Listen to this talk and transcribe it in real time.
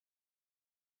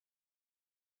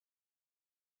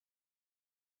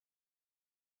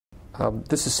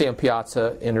This is Sam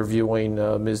Piazza interviewing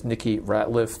Ms. Nicky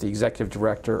Ratliff, the Executive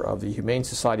Director of the Humane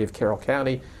Society of Carroll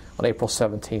County, on April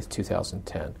 17th,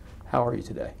 2010. How are you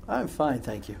today? I'm fine,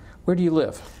 thank you. Where do you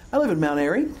live? I live in Mount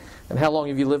Airy. And how long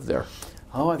have you lived there?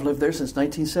 Oh, I've lived there since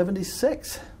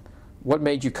 1976. What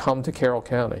made you come to Carroll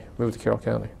County, move to Carroll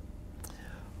County?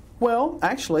 Well,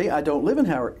 actually, I don't live in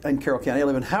Carroll County. I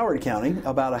live in Howard County,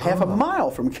 about a half a mile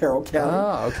from Carroll County.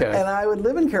 Ah, okay. And I would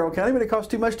live in Carroll County, but it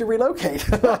costs too much to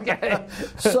relocate. Okay.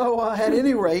 So at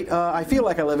any rate, I feel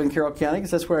like I live in Carroll County because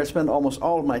that's where I spend almost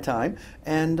all of my time.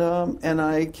 And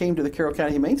I came to the Carroll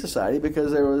County Humane Society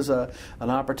because there was an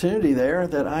opportunity there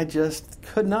that I just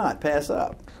could not pass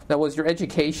up. Now, was your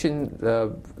education,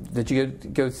 did you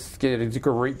go get a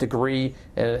degree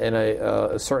in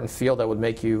a certain field that would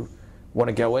make you want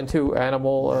to go into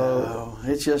animal? No,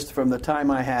 it's just from the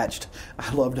time I hatched,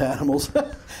 I loved animals.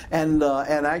 and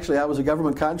actually, I was a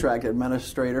government contract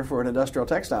administrator for an industrial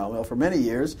textile mill for many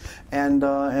years, and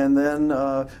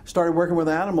then started working with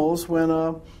animals when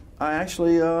I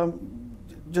actually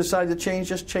decided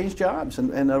to change jobs,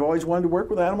 and I've always wanted to work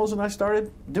with animals, and I started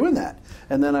doing that.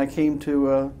 And then I came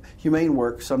to humane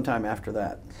work sometime after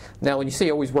that. Now, when you say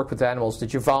you always work with animals,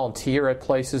 did you volunteer at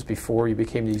places before you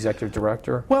became the executive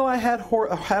director? Well, I had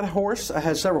a horse. I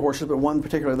had several horses, but one in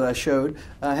particular that I showed.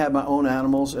 I had my own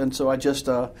animals, and so I just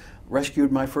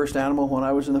rescued my first animal when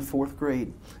I was in the 4th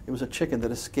grade. It was a chicken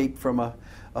that escaped from a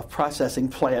processing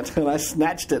plant, and I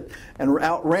snatched it and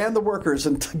outran the workers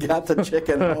and got the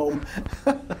chicken home.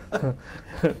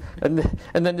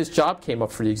 And then this job came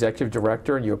up for the executive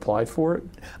director, and you applied for it?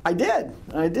 I did.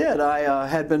 I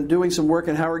had been doing some work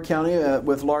in Howard County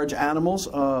with large animals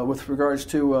with regards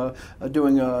to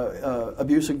doing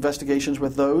abuse investigations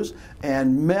with those,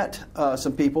 and met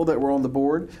some people that were on the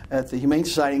board at the Humane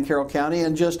Society in Carroll County,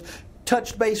 and just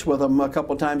touched base with them a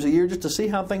couple of times a year just to see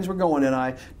how things were going. And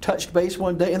I touched base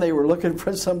one day, and they were looking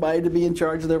for somebody to be in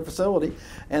charge of their facility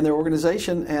and their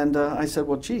organization. And I said,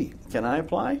 well, gee, can I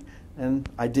apply? And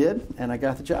I did, and I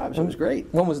got the job, so it was great.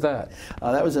 When was that?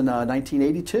 That was in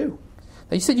 1982.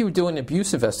 Now, you said you were doing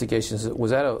abuse investigations.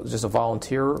 Was that just a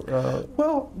volunteer?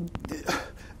 Well,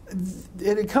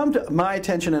 it had come to my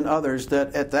attention and others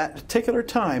that at that particular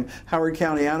time, Howard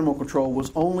County Animal Control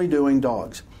was only doing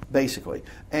dogs, basically,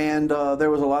 and there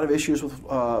was a lot of issues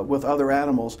with other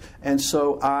animals, and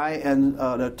so I and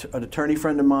an attorney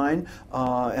friend of mine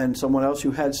and someone else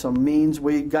who had some means,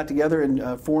 we got together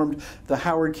and formed the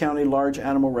Howard County Large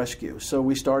Animal Rescue. So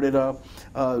we started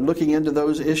looking into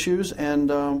those issues,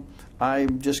 and I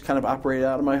just kind of operated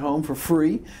out of my home for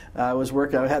free. I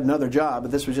had another job,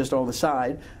 but this was just on the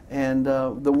side. And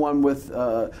the one with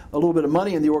a little bit of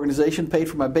money in the organization paid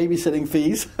for my babysitting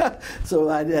fees.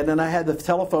 And then I had the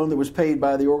telephone that was paid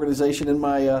by the organization in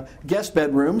my guest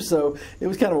bedroom. So it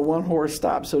was kind of a one-horse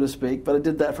stop, so to speak. But I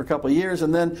did that for a couple of years.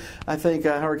 And then I think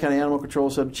Howard County Animal Control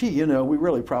said, gee, we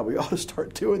really probably ought to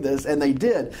start doing this. And they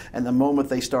did. And the moment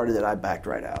they started it, I backed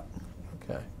right out.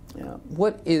 Okay. Yeah.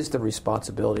 What is the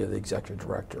responsibility of the executive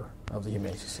director of the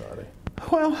Humane Society?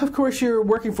 Well, of course, you're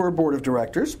working for a board of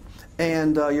directors,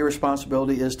 and your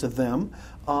responsibility is to them.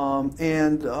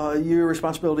 Your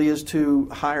responsibility is to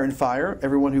hire and fire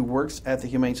everyone who works at the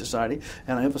Humane Society.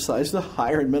 And I emphasize the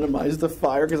hire and minimize the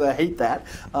fire because I hate that.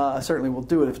 I certainly will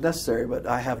do it if necessary, but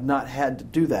I have not had to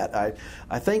do that.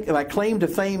 I think my claim to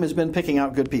fame has been picking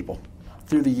out good people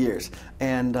through the years,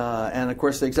 and of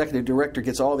course the executive director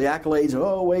gets all the accolades.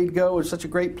 Oh, way to go! It's such a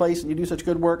great place, and you do such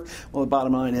good work. Well, the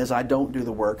bottom line is I don't do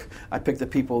the work. I pick the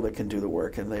people that can do the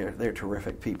work, and they're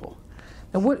terrific people.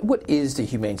 And what is the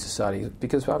Humane Society?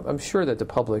 Because I'm sure that the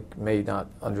public may not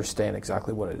understand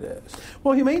exactly what it is.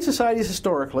 Well, Humane Societies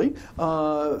historically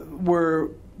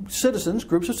were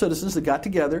groups of citizens that got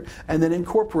together and then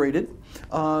incorporated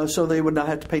so they would not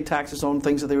have to pay taxes on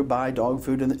things that they would buy, dog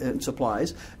food and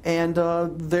supplies. And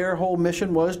their whole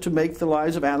mission was to make the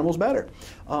lives of animals better,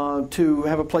 to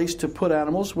have a place to put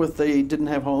animals if they didn't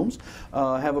have homes,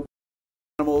 have a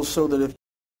animals so that if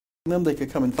they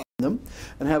could come and find them,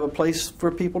 and have a place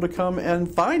for people to come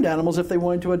and find animals if they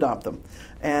wanted to adopt them.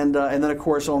 And then, of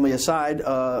course, on the aside,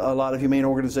 a lot of humane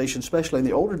organizations, especially in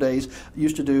the older days,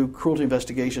 used to do cruelty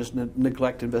investigations,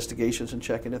 neglect investigations, and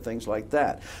check into things like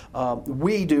that.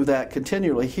 We do that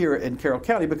continually here in Carroll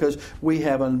County because we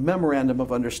have a memorandum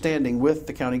of understanding with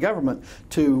the county government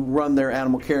to run their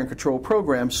animal care and control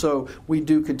program. So we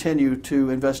do continue to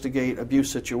investigate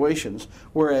abuse situations,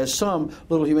 whereas some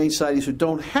little humane societies who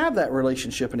don't have that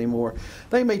relationship anymore,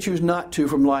 they may choose not to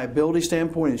from liability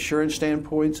standpoint, insurance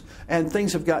standpoints, and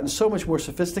things have gotten so much more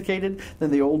sophisticated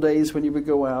than the old days when you would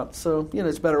go out. So,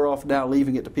 it's better off now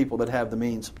leaving it to people that have the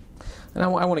means. And I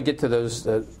want to get to those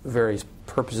various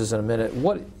purposes in a minute.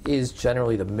 What is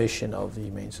generally the mission of the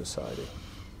Humane Society?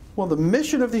 Well, the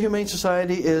mission of the Humane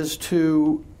Society is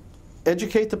to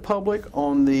educate the public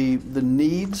on the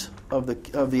needs of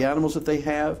the animals that they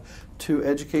have, to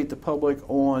educate the public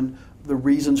on the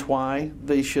reasons why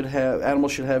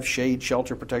animals should have shade,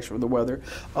 shelter, protection from the weather,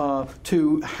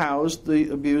 to house the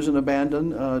abused and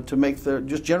abandoned,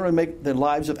 to generally make the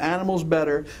lives of animals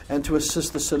better, and to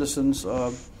assist the citizens,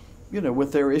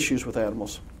 with their issues with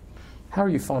animals. How are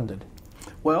you funded?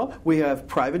 Well, we have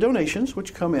private donations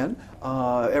which come in,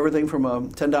 everything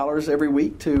from $10 every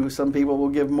week to some people will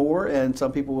give more, and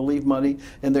some people will leave money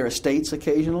in their estates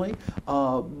occasionally.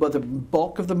 But the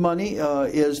bulk of the money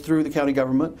is through the county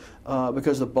government,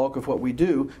 because the bulk of what we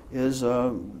do is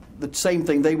the same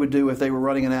thing they would do if they were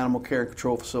running an animal care and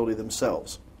control facility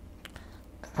themselves.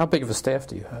 How big of a staff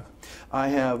do you have?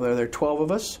 There are 12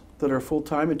 of us that are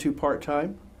full-time and 2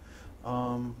 part-time.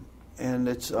 And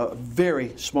it's a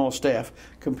very small staff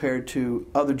compared to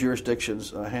other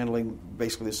jurisdictions handling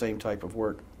basically the same type of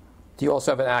work. Do you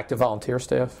also have an active volunteer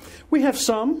staff? We have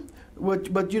some, but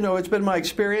it's been my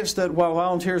experience that while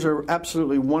volunteers are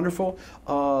absolutely wonderful,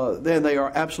 then they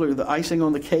are absolutely the icing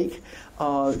on the cake.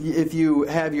 If you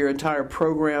have your entire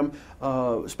program,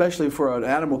 especially for an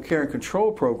animal care and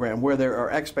control program where there are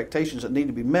expectations that need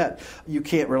to be met, you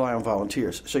can't rely on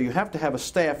volunteers. So you have to have a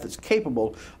staff that's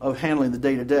capable of handling the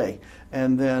day-to-day.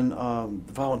 And then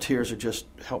the volunteers just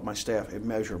help my staff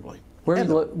immeasurably. Where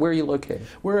are you located?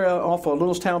 We're off of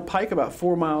Littlestown Pike, about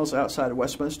 4 miles outside of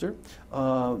Westminster,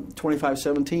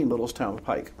 2517 Littlestown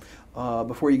Pike,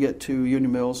 before you get to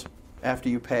Union Mills, after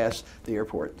you pass the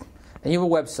airport. And you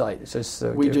have a website. It's just,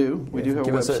 we do have a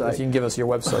website. If you can give us your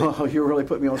website. Oh, you're really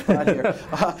putting me on the spot here.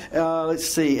 Let's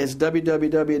see. It's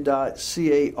www.carr.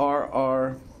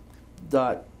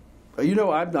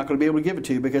 I'm not going to be able to give it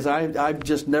to you because I've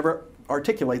just never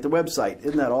articulate the website.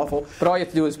 Isn't that awful? But all you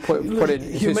have to do is put in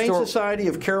Humane Society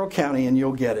of Carroll County, and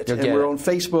you'll get it. We're on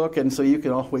Facebook, and so you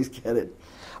can always get it.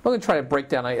 I'm going to try to break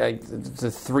down the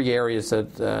 3 areas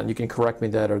that you can correct me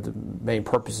that are the main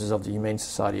purposes of the Humane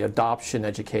Society: adoption,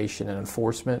 education, and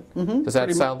enforcement. Mm-hmm. Does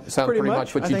that sound pretty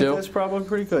much what you do? I think that's probably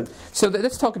pretty good. So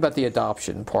let's talk about the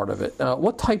adoption part of it.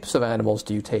 What types of animals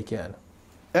do you take in?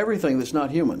 Everything that's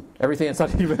not human. Everything that's not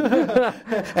human.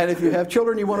 And if you have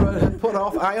children you want to put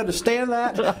off, I understand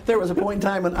that. There was a point in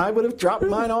time when I would have dropped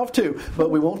mine off too,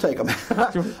 but we won't take them.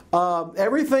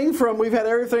 We've had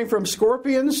everything from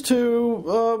scorpions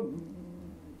to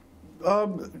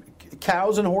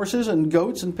cows and horses and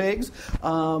goats and pigs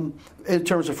in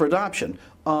terms of for adoption.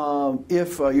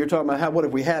 If you're talking about what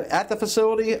have we had at the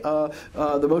facility,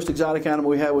 the most exotic animal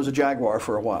we had was a jaguar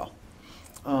for a while.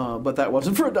 But that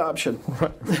wasn't for adoption.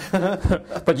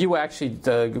 But you actually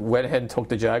went ahead and took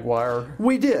the jaguar?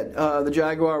 We did. The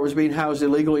jaguar was being housed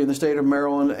illegally in the state of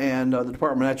Maryland, and the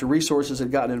Department of Natural Resources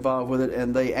had gotten involved with it,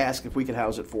 and they asked if we could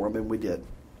house it for them, and we did.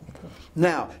 Okay.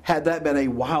 Now, had that been a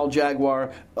wild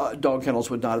jaguar, dog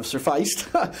kennels would not have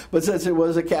sufficed. But since it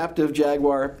was a captive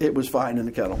jaguar, it was fine in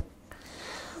the kennel.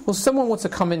 Well, someone wants to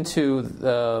come into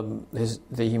the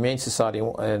Humane Society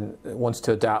and wants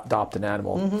to adopt an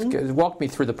animal. Mm-hmm. Walk me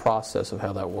through the process of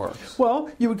how that works.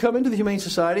 Well, you would come into the Humane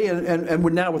Society, and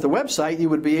now with the website, you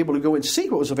would be able to go and see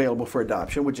what was available for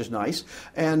adoption, which is nice.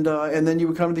 And then you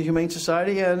would come to the Humane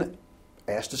Society and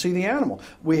ask to see the animal.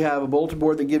 We have a bulletin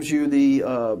board that gives you the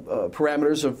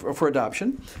parameters for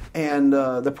adoption and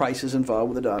the prices involved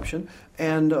with adoption.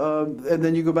 And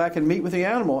then you go back and meet with the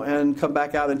animal and come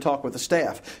back out and talk with the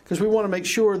staff. Because we want to make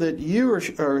sure that you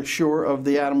are sure of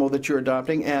the animal that you're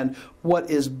adopting and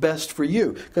what is best for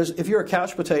you. Because if you're a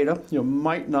couch potato, you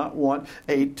might not want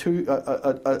a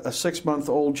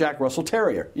 6-month-old Jack Russell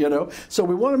Terrier, So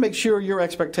we want to make sure your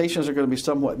expectations are going to be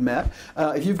somewhat met.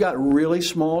 If you've got really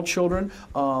small children,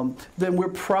 then we're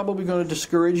probably going to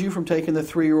discourage you from taking the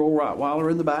 3-year-old Rottweiler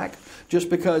in the back,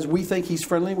 just because we think he's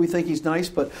friendly, we think he's nice,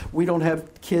 but we don't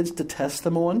have kids to test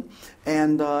them on,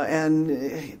 and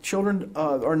children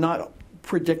are not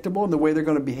predictable in the way they're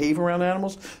going to behave around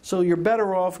animals. So you're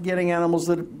better off getting animals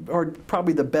that are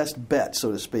probably the best bet,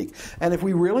 so to speak. And if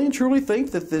we really and truly think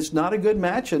that it's not a good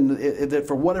match and that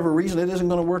for whatever reason it isn't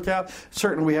going to work out,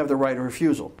 certainly we have the right of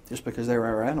refusal, just because they're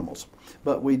our animals.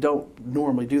 But we don't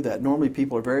normally do that. Normally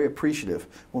people are very appreciative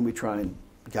when we try and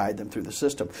guide them through the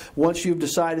system. Once you've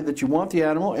decided that you want the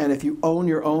animal, and if you own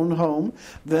your own home,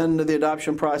 then the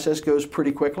adoption process goes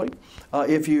pretty quickly.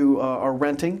 If you are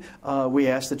renting, we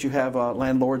ask that you have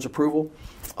landlord's approval.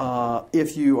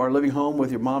 If you are living home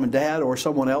with your mom and dad or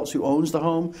someone else who owns the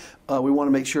home, we want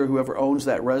to make sure whoever owns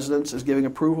that residence is giving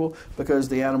approval, because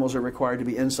the animals are required to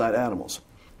be inside animals.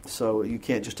 So you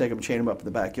can't just take them and chain them up in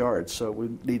the backyard. So we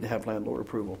need to have landlord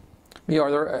approval.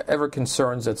 Are there ever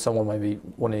concerns that someone might be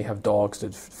wanting to have dogs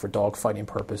for dog fighting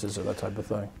purposes or that type of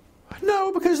thing?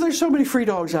 No, because there's so many free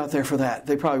dogs out there for that.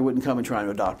 They probably wouldn't come and try to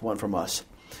adopt one from us.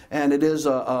 And it is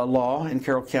a law in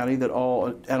Carroll County that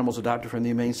all animals adopted from the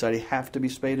Humane Society have to be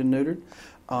spayed and neutered.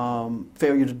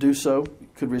 Failure to do so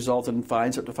could result in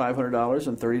fines up to $500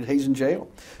 and 30 days in jail.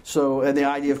 So, and the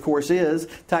idea, of course, is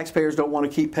taxpayers don't want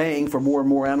to keep paying for more and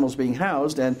more animals being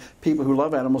housed, and people who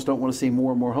love animals don't want to see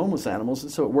more and more homeless animals,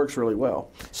 and so it works really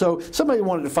well. So, if somebody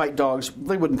wanted to fight dogs,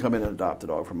 they wouldn't come in and adopt a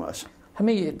dog from us. How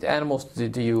many animals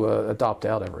do you adopt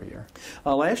out every year?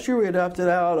 Last year we adopted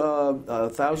out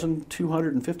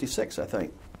 1,256, I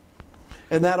think.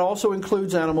 And that also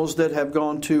includes animals that have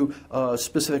gone to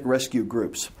specific rescue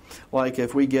groups. Like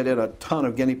if we get in a ton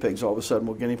of guinea pigs, all of a sudden,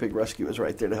 well, guinea pig rescue is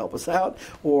right there to help us out,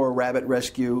 or rabbit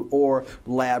rescue, or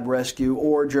lab rescue,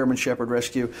 or German shepherd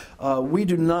rescue. We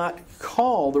do not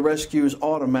call the rescues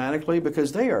automatically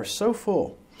because they are so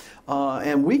full.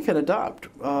 And we can adopt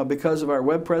because of our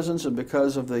web presence and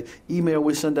because of the email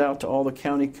we send out to all the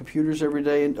county computers every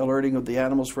day alerting of the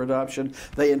animals for adoption.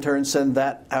 They in turn send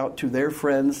that out to their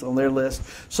friends on their list.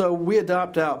 So we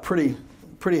adopt out pretty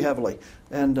heavily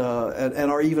and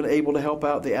are even able to help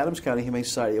out the Adams County Humane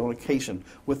Society on occasion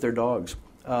with their dogs.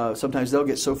 Sometimes they'll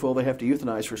get so full they have to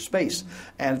euthanize for space.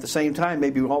 And at the same time,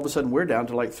 maybe all of a sudden we're down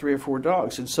to like 3 or 4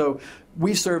 dogs. And so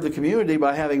we serve the community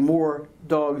by having more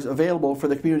dogs available for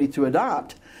the community to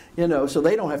adopt, so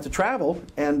they don't have to travel.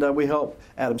 And we help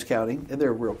Adams County, and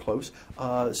they're real close,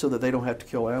 so that they don't have to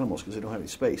kill animals because they don't have any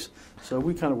space. So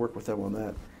we kind of work with them on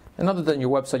that. And other than your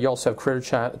website, you also have critter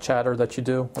chatter that you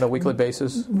do on a weekly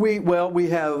basis. We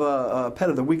have Pet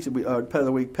of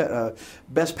the Week,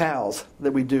 Best Pals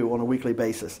that we do on a weekly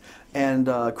basis, and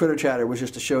Critter Chatter was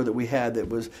just a show that we had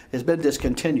that has been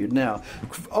discontinued now,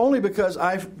 only because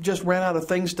I've just ran out of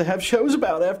things to have shows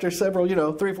about. After several,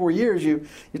 3 or 4 years, you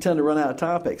tend to run out of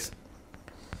topics.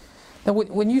 Now,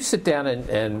 when you sit down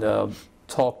and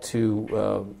talk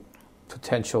to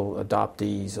potential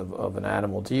adoptees of an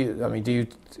animal, do you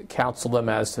counsel them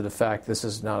as to the fact this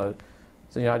is not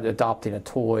you're not adopting a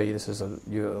toy, this is a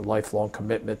lifelong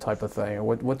commitment type of thing? Or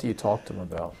what do you talk to them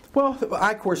about? Well,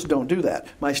 I, of course, don't do that.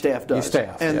 My staff does. Your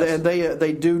staff, and, yes. And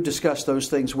they do discuss those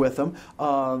things with them.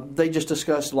 They just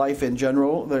discuss life in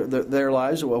general, their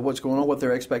lives, what's going on, what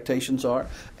their expectations are,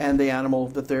 and the animal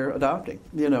that they're adopting,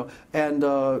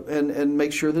 and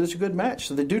make sure that it's a good match.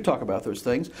 So they do talk about those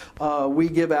things. We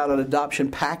give out an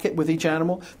adoption packet with each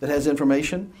animal that has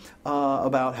information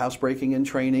about housebreaking and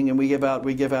training, and we give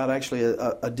out actually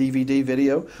a DVD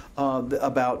video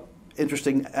about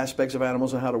interesting aspects of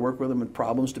animals and how to work with them and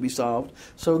problems to be solved.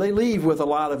 So they leave with a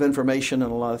lot of information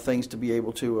and a lot of things to be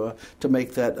able to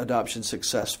make that adoption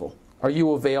successful. Are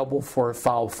you available for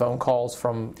follow-up phone calls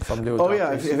from new adoptees? Oh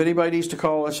yeah, if anybody needs to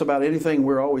call us about anything,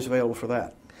 we're always available for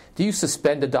that. Do you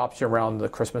suspend adoption around the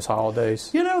Christmas holidays?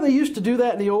 They used to do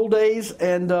that in the old days,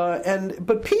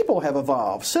 but people have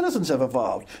evolved. Citizens have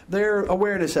evolved. Their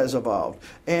awareness has evolved,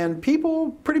 and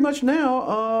people pretty much now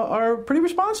are pretty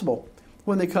responsible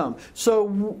when they come. So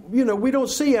we don't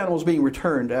see animals being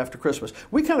returned after Christmas.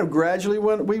 We kind of gradually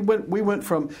went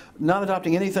from not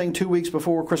adopting anything 2 weeks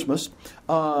before Christmas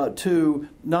to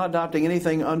not adopting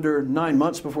anything under 9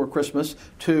 months before Christmas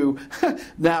to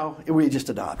now we just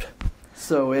adopt.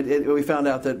 So we found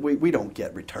out that we don't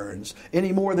get returns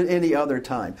any more than any other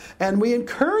time. And we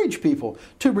encourage people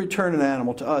to return an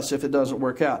animal to us if it doesn't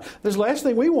work out. The last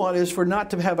thing we want is for not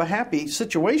to have a happy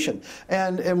situation.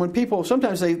 And when people,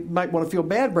 sometimes they might want to feel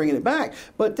bad bringing it back,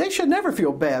 but they should never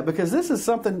feel bad because this is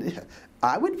something...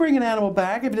 I would bring an animal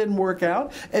back if it didn't work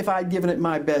out, if I'd given it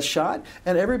my best shot.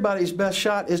 And everybody's best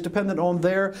shot is dependent on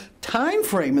their time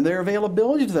frame and their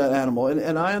availability to that animal.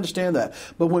 And I understand that.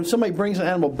 But when somebody brings an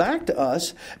animal back to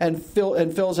us and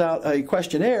fills out a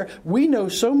questionnaire, we know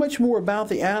so much more about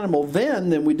the animal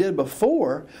then than we did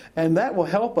before, and that will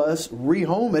help us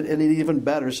rehome it in an even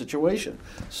better situation.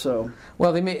 So,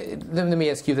 well, let me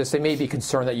ask you this: they may be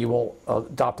concerned that you won't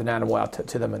adopt an animal out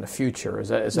to them in the future. Is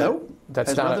that no?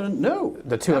 That's not no.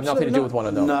 The two have nothing to do with one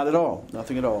another. Not at all.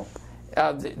 Nothing at all.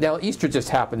 Now, Easter just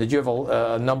happened. Did you have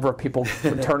a number of people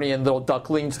turning in little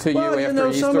ducklings to you after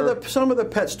Easter? Some of the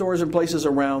pet stores and places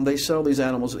around, they sell these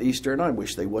animals at Easter, and I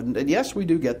wish they wouldn't. And yes, we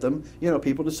do get them.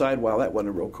 People decide, wow, that wasn't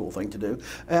a real cool thing to do.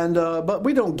 And but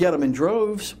we don't get them in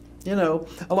droves. You know,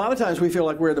 a lot of times we feel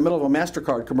like we're in the middle of a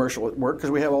MasterCard commercial at work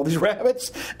because we have all these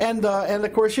rabbits. And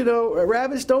of course, you know,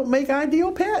 rabbits don't make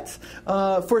ideal pets.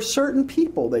 For certain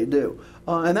people, they do.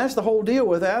 And that's the whole deal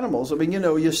with animals. I mean, you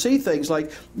know, you see things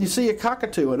like you see a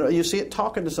cockatoo and you see it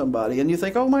talking to somebody and you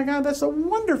think, oh, my God, that's a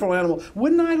wonderful animal.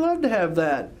 Wouldn't I love to have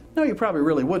that? No, you probably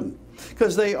really wouldn't,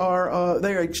 because they are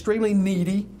extremely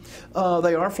needy.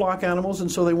 They are flock animals,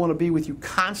 and so they want to be with you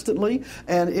constantly.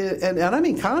 And I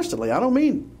mean constantly. I don't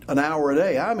mean an hour a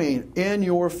day. I mean in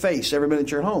your face every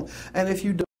minute you're home. And if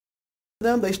you don't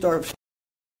them, they start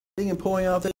and pulling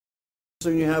out things. So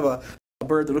you have a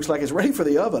bird that looks like it's ready for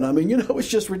the oven. I mean, you know, it's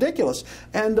just ridiculous.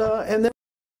 And then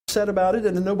upset about it,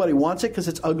 and then nobody wants it because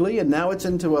it's ugly, and now it's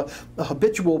into a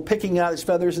habitual picking out its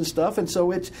feathers and stuff, and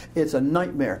so it's a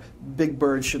nightmare. Big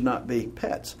birds should not be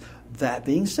pets. That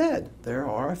being said, there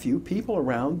are a few people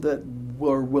around that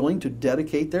were willing to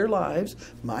dedicate their lives,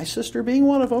 my sister being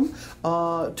one of them,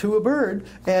 to a bird,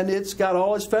 and it's got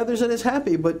all its feathers and it's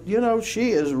happy, but you know,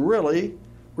 she is really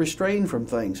restrained from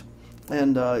things,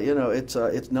 and you know,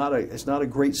 it's not a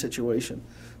great situation.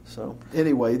 So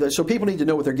anyway, so people need to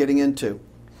know what they're getting into.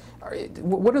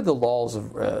 What are the laws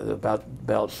about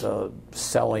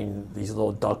selling these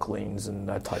little ducklings and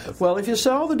that type of thing? Well, if you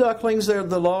sell the ducklings, the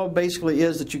law basically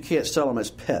is that you can't sell them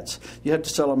as pets. You have to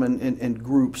sell them in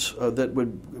groups that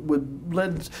would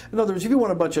lend. In other words, if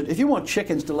you want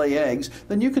chickens to lay eggs,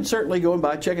 then you can certainly go and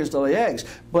buy chickens to lay eggs.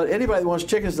 But anybody that wants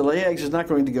chickens to lay eggs is not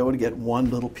going to go and get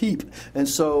one little peep. And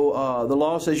so the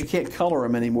law says you can't color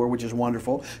them anymore, which is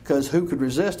wonderful, because who could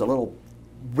resist a little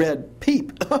red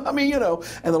peep? I mean, you know,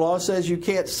 and the law says you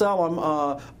can't sell them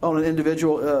on an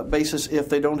individual basis if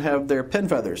they don't have their pin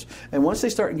feathers. And once they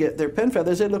start to get their pin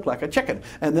feathers, they look like a chicken.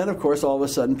 And then, of course, all of a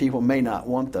sudden, people may not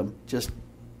want them, just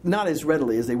not as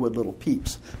readily as they would little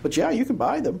peeps. But yeah, you can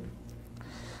buy them.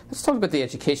 Let's talk about the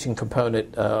education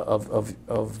component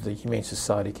of the Humane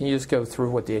Society. Can you just go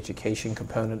through what the education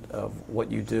component of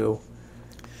what you do?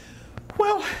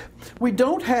 Well, we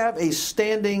don't have a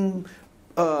standing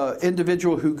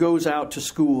individual who goes out to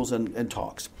schools and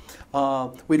talks.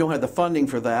 We don't have the funding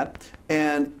for that.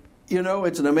 And, you know,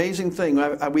 it's an amazing thing.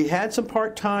 We had some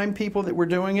part-time people that were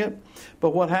doing it,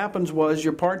 but what happens was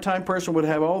your part-time person would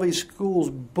have all these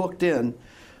schools booked in,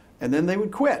 and then they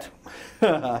would quit.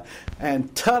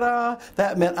 And ta-da,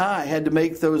 that meant I had to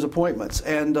make those appointments.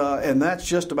 And that's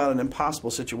just about an impossible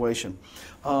situation.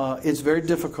 It's very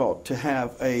difficult to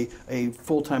have a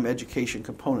full-time education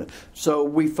component. So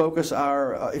we focus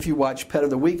if you watch Pet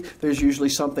of the Week, there's usually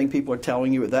something people are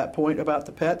telling you at that point about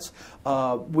the pets.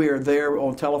 We're there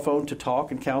on telephone to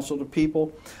talk and counsel to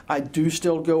people. I do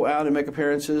still go out and make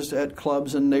appearances at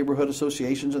clubs and neighborhood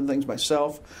associations and things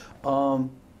myself.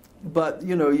 But,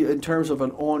 you know, in terms of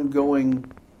an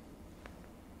ongoing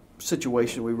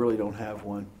situation, we really don't have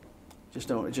one. Just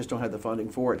don't have the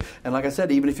funding for it. And like I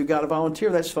said, even if you've got a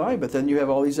volunteer, that's fine. But then you have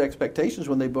all these expectations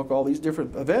when they book all these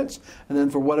different events, and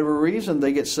then for whatever reason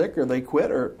they get sick or they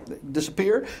quit or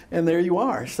disappear, and there you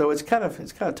are. So it's kind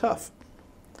of tough.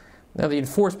 Now the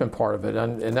enforcement part of it,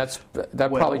 and that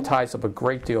probably ties up a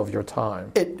great deal of your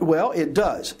time. It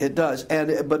does,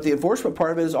 but the enforcement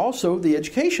part of it is also the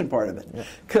education part of it,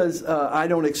 because I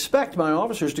don't expect my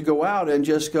officers to go out and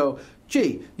just go,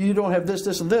 gee, you don't have this,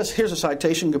 this, and this, here's a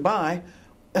citation, goodbye.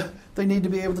 They need to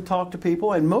be able to talk to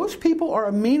people, and most people are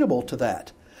amenable to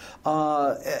that.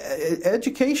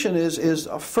 Education is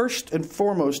first and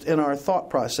foremost in our thought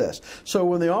process. So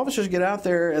when the officers get out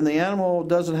there and the animal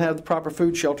doesn't have the proper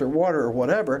food, shelter, water, or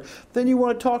whatever, then you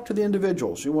want to talk to the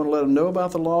individuals. You want to let them know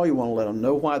about the law. You want to let them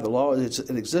know why the law is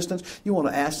in existence. You want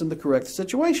to ask them to correct the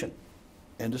situation.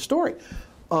 End of story.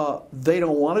 They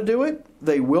don't want to do it.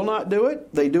 They will not do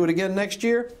it. They do it again next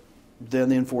year. Then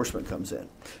the enforcement comes in.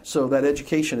 So that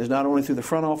education is not only through the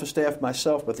front office staff,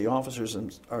 myself, but the officers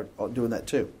are doing that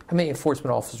too. How many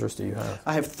enforcement officers do you have?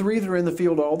 I have 3 that are in the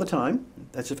field all the time.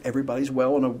 That's if everybody's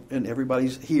well and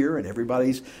everybody's here and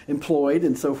everybody's employed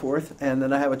and so forth. And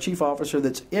then I have a chief officer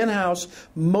that's in-house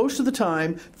most of the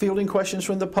time, fielding questions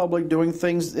from the public, doing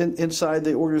things inside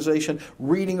the organization,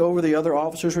 reading over the other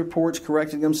officers' reports,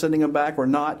 correcting them, sending them back or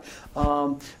not.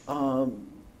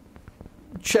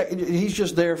 He's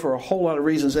just there for a whole lot of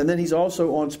reasons, and then he's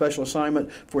also on special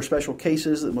assignment for special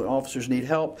cases that when officers need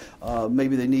help,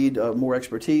 maybe they need more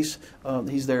expertise.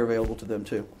 He's there available to them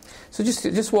too. So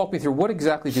just walk me through, what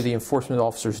exactly do the enforcement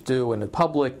officers do, and the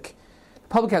public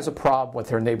has a problem with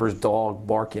their neighbor's dog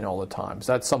barking all the time. Is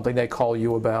that something they call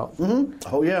you about?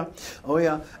 Mm-hmm. Oh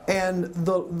yeah. And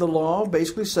the law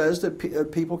basically says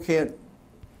that people can't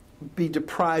be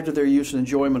deprived of their use and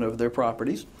enjoyment of their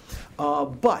properties.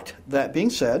 But that being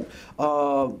said,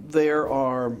 there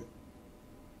are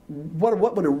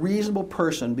what would a reasonable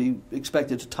person be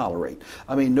expected to tolerate?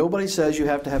 I mean, nobody says you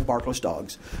have to have barkless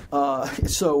dogs.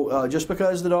 So just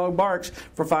because the dog barks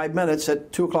for 5 minutes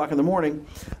at 2 o'clock in the morning,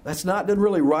 doesn't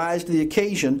really rise to the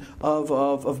occasion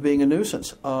of being a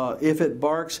nuisance. If it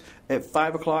barks at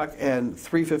 5 o'clock and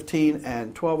 3:15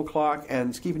 and 12 o'clock and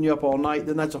it's keeping you up all night,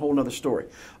 then that's a whole other story.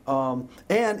 And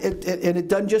it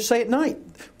doesn't just say at night.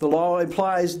 The law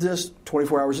implies this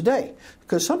 24 hours a day,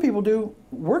 because some people do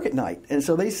work at night, and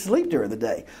so they sleep during the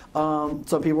day.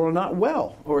 Some people are not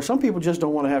well, or some people just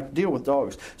don't want to have to deal with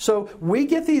dogs. So we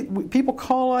get people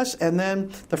call us, and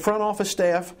then the front office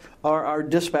staff, our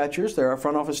dispatchers, they're our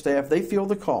front office staff, they field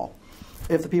the call.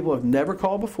 If the people have never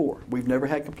called before, we've never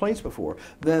had complaints before,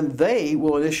 then they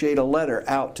will initiate a letter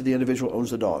out to the individual who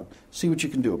owns the dog. See what you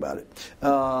can do about it.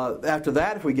 After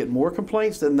that, if we get more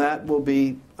complaints, then that will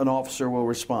be an officer will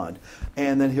respond.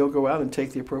 And then he'll go out and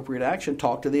take the appropriate action,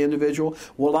 talk to the individual.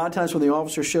 Well, a lot of times when the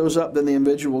officer shows up, then the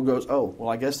individual goes, oh, well,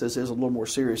 I guess this is a little more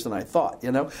serious than I thought,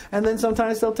 you know. And then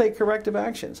sometimes they'll take corrective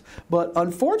actions. But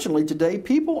unfortunately, today,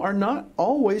 people are not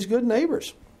always good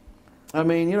neighbors. I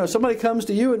mean, you know, somebody comes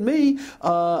to you and me,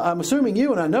 I'm assuming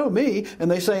you and I know me, and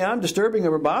they say I'm disturbing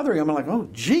or bothering them. I'm like, oh,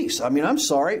 geez, I mean, I'm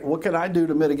sorry. What can I do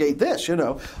to mitigate this, you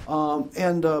know?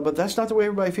 But that's not the way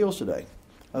everybody feels today.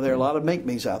 There are a lot of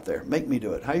make-me's out there. Make me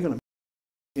do it. How are you going to,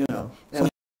 you know? And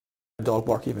dog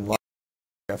bark even louder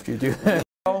after you do that.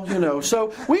 you know,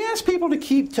 so we ask people to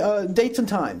keep dates and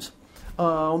times.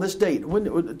 On this date,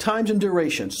 times and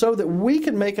duration, so that we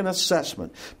can make an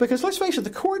assessment. Because let's face it,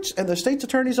 the courts and the state's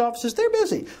attorney's offices, they're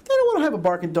busy. They don't want to have a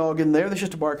barking dog in there. There's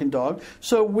just a barking dog.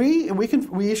 So we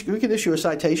can issue a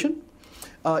citation.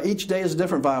 Each day is a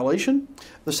different violation.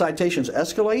 The citations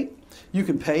escalate. You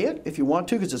can pay it if you want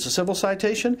to, because it's a civil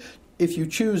citation. If you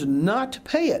choose not to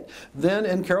pay it, then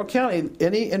in Carroll County,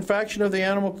 any infraction of the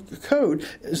animal code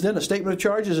is then a statement of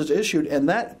charges is issued, and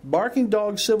that barking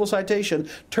dog civil citation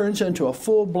turns into a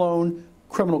full-blown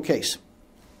criminal case.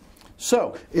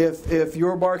 So if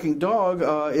your barking dog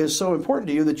is so important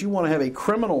to you that you want to have a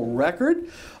criminal record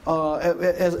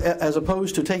as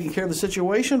opposed to taking care of the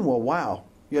situation, well, wow,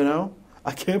 you know,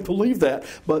 I can't believe that.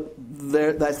 But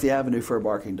that's the avenue for a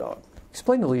barking dog.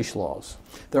 Explain the leash laws.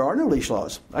 There are no leash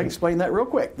laws. I can explain that real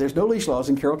quick. There's no leash laws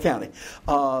in Carroll County.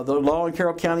 The law in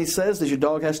Carroll County says that your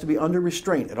dog has to be under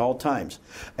restraint at all times.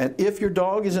 And if your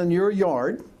dog is in your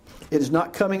yard, it is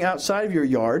not coming outside of your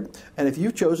yard. And if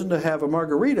you've chosen to have a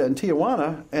margarita in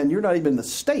Tijuana and you're not even in the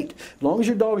state, as long as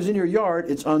your dog is in your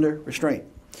yard, it's under restraint.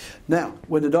 Now,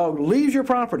 when the dog leaves your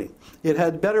property, it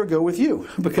had better go with you,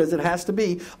 because it has to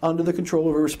be under the control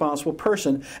of a responsible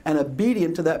person and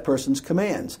obedient to that person's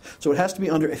commands. So it has to be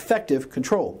under effective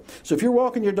control. So if you're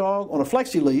walking your dog on a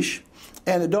flexi leash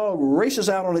and the dog races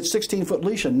out on its 16-foot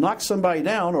leash and knocks somebody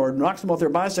down or knocks them off their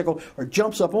bicycle or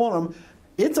jumps up on them,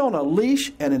 it's on a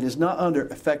leash and it is not under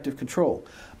effective control.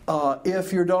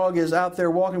 If your dog is out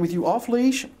there walking with you off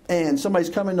leash and somebody's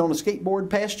coming on a skateboard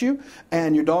past you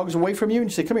and your dog's away from you and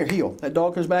you say, come here, heel. That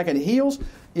dog comes back and it heels,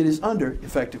 it is under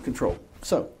effective control.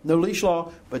 So, no leash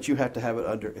law, but you have to have it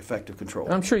under effective control.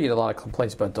 And I'm sure you get a lot of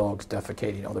complaints about dogs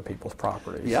defecating on other people's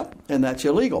properties. Yep, and that's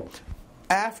illegal.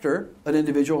 After an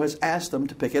individual has asked them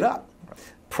to pick it up.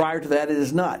 Prior to that, it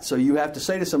is not. So you have to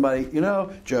say to somebody, you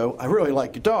know, Joe, I really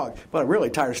like your dog, but I'm really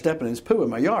tired of stepping in his poo in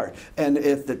my yard. And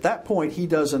if at that point he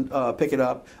doesn't pick it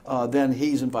up, then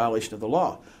he's in violation of the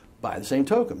law. By the same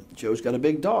token, Joe's got a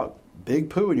big dog, big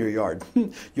poo in your yard.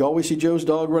 You always see Joe's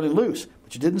dog running loose,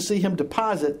 but you didn't see him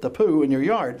deposit the poo in your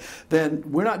yard, then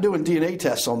we're not doing DNA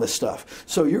tests on this stuff.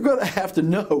 So you're going to have to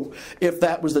know if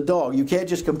that was the dog. You can't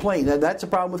just complain. And that's a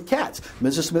problem with cats.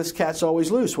 Mrs. Smith's cat's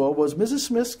always loose. Well, was Mrs.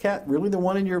 Smith's cat really the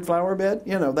one in your flower bed?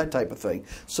 You know, that type of thing.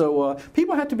 So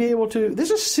people have to be able to, this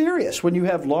is serious when you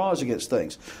have laws against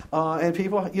things. And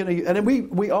people, you know, and then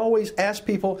we always ask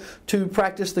people to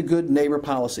practice the good neighbor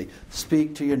policy.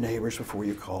 Speak to your neighbors before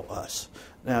you call us.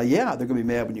 Now, yeah, they're going to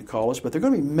be mad when you call us, but they're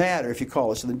going to be madder if you call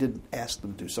us and they didn't ask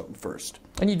them to do something first.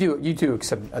 And you do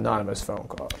accept anonymous phone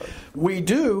calls. We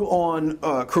do on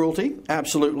cruelty,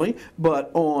 absolutely, but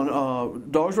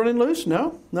on dogs running loose,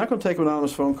 no, not going to take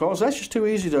anonymous phone calls. That's just too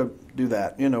easy to do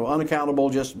that. You know, unaccountable,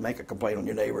 just make a complaint on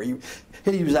your neighbor.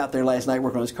 He was out there last night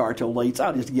working on his car till late, so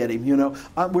I'll just get him, you know.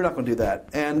 We're not going to do that.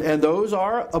 And those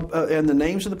are, and the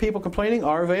names of the people complaining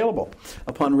are available.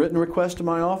 Upon written request to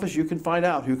my office, you can find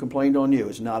out who complained on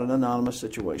you. It's not an anonymous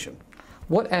situation.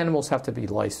 What animals have to be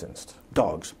licensed?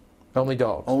 Dogs. Only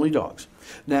dogs? Only dogs.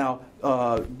 Now,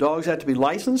 dogs have to be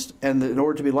licensed, and in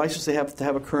order to be licensed, they have to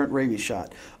have a current rabies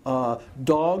shot.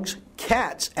 Dogs,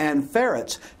 cats, and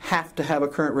ferrets have to have a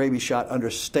current rabies shot under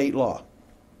state law.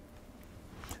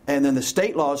 And then the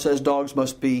state law says dogs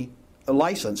must be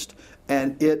licensed,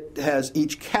 and it has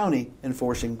each county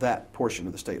enforcing that portion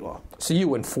of the state law. So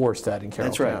you enforce that in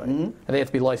Carroll County? That's right. Mm-hmm. And they have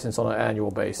to be licensed on an annual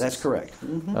basis? That's correct.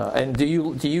 Mm-hmm. And do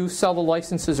you sell the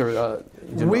licenses, or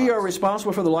we are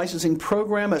responsible for the licensing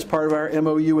program as part of our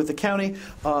MOU with the county.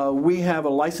 We have a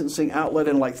licensing outlet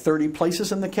in like 30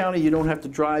 places in the county. You don't have to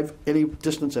drive any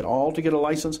distance at all to get a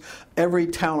license. Every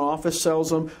town office sells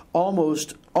them.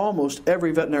 Almost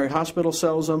every veterinary hospital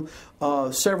sells them.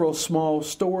 Several small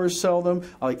stores sell them,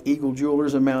 like Eagle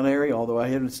Jewelers in Mount Airy, although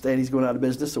I understand he's going out of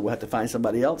business, so we'll have to find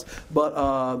somebody else.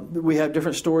 But we have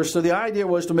different stores. So the idea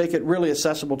was to make it really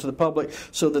accessible to the public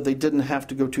so that they didn't have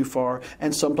to go too far.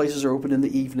 And some places are open in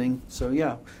the evening. So,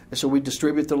 yeah. And so we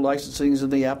distribute the licensings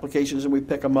and the applications, and we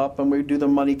pick them up, and we do the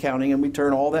money counting, and we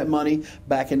turn all that money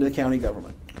back into the county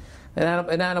government.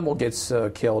 An animal gets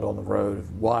killed on the road.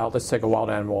 Let's take a wild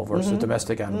animal versus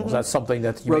domestic animals. Mm-hmm. That's something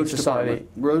that the Humane Society...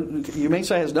 Humane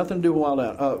Society has nothing to do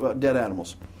with dead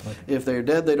animals. Okay. If they're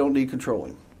dead, they don't need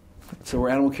controlling. So we're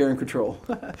animal care and control.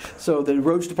 So the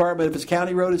roads department, if it's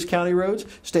county road, it's county roads.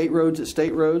 State roads, it's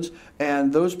state roads.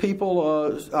 And those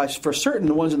people, for certain,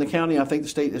 the ones in the county, I think the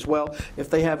state as well, if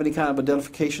they have any kind of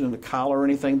identification in the collar or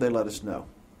anything, they let us know.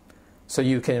 So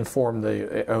you can inform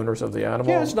the owners of the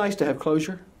animal? Yeah, it's nice to have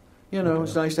closure.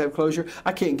 It's nice to have closure.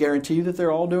 I can't guarantee you that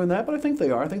they're all doing that, but I think they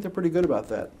are. I think they're pretty good about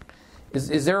that.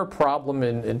 Is there a problem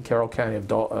in Carroll County of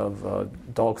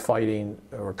dog fighting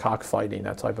or cockfighting,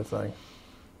 that type of thing?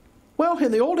 Well,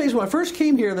 in the old days when I first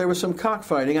came here, there was some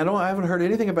cockfighting. I haven't heard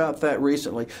anything about that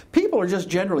recently. People are just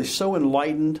generally so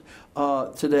enlightened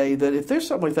today that if there's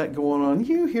something like that going on,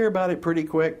 you hear about it pretty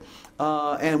quick,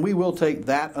 and we will take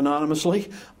that anonymously.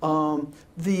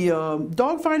 The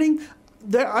dog fighting.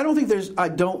 I don't think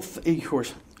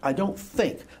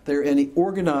there are any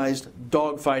organized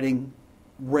dogfighting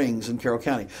rings in Carroll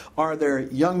County. Are there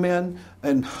young men,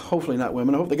 and hopefully not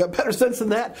women, I hope they got better sense than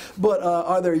that, but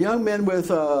are there young men with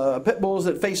pit bulls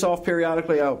that face off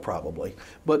periodically? Oh, probably,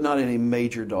 but not any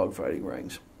major dogfighting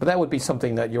rings. But that would be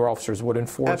something that your officers would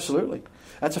enforce? Absolutely.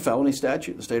 That's a felony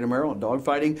statute in the state of Maryland.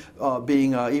 Dogfighting,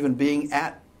 being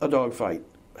at a dogfight,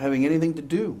 having anything to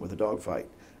do with a dogfight.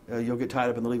 You'll get tied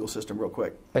up in the legal system real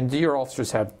quick. And do your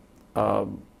officers have?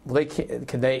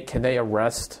 Can they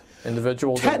arrest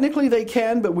individuals? Technically, they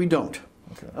can, but we don't.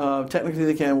 Okay. Technically,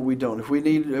 they can, but we don't. If we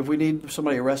need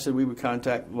somebody arrested, we would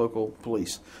contact local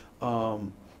police.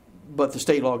 But the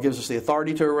state law gives us the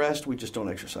authority to arrest. We just don't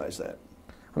exercise that.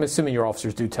 I'm assuming your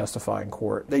officers do testify in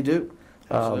court. They do.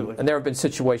 Absolutely. And there have been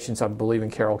situations, I believe,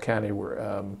 in Carroll County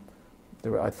where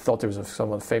I thought there was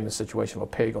a famous situation of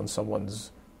a pig on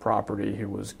someone's property who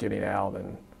was getting out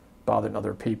and bothering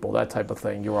other people, that type of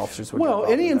thing. Your officers would. Well,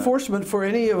 any enforcement for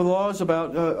any of the laws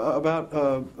about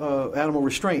animal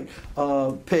restraint,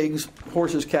 pigs,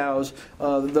 horses, cows.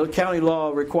 The county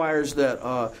law requires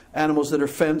that animals that are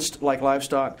fenced, like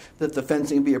livestock, that the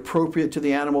fencing be appropriate to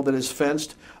the animal that is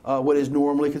fenced, what is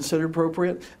normally considered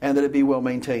appropriate, and that it be well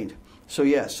maintained. So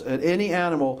yes, any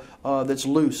animal that's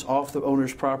loose off the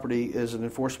owner's property is an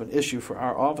enforcement issue for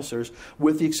our officers,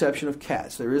 with the exception of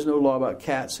cats. There is no law about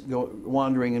cats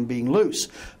wandering and being loose.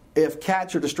 If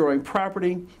cats are destroying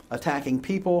property, attacking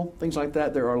people, things like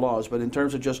that, there are laws. But in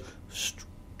terms of just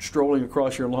strolling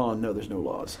across your lawn, no, there's no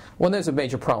laws. Well, there's a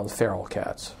major problem with feral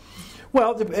cats.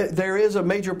 Well, there is a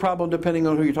major problem depending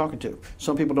on who you're talking to.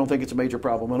 Some people don't think it's a major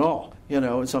problem at all,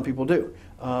 and some people do.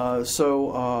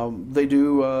 So they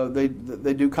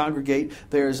do congregate.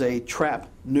 There's a trap,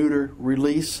 neuter,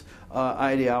 release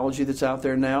ideology that's out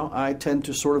there now. I tend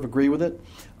to sort of agree with it.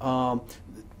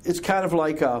 It's kind of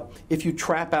like if you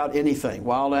trap out anything,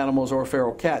 wild animals or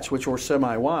feral cats, which are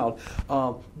semi-wild,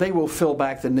 they will fill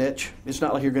back the niche. It's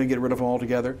not like you're going to get rid of them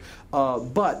altogether.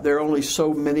 But there are only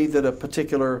so many that a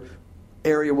particular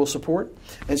area will support.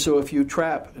 And so if you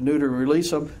trap, neuter, and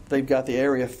release them, they've got the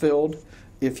area filled.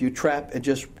 If you trap and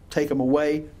just take them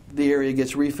away, the area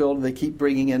gets refilled, and they keep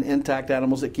bringing in intact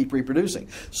animals that keep reproducing.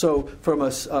 So from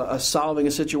solving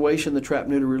a situation, the trap,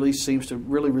 neuter, release seems to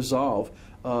really resolve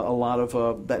a lot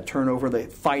of that turnover, the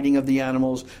fighting of the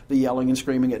animals, the yelling and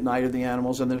screaming at night of the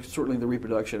animals, and then certainly the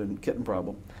reproduction and kitten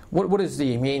problem. What is the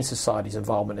Humane Society's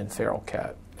involvement in feral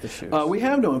cat issues? We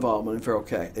have no involvement in feral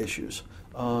cat issues.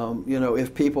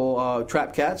 If people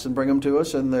trap cats and bring them to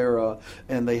us, and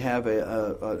they have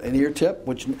an ear tip,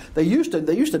 which they used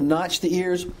to notch the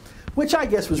ears. which I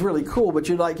guess was really cool. But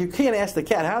you can't ask the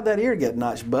cat, how'd that ear get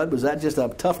notched, bud? Was that just a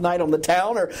tough night on the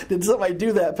town, or did somebody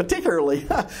do that particularly?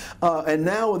 And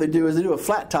now what they do is they do a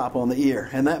flat top on the ear,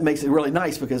 and that makes it really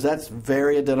nice because that's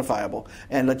very identifiable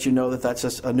and lets you know that that's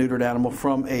a neutered animal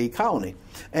from a colony.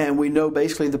 And we know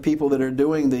basically the people that are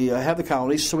doing have the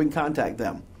colonies, so we can contact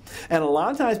them. And a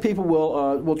lot of times people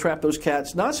will trap those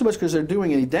cats, not so much because they're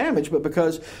doing any damage, but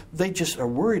because they just are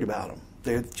worried about them.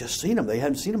 They've just seen them. They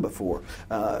hadn't seen them before.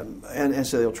 And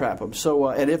so they'll trap them. So,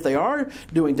 and if they are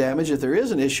doing damage, if there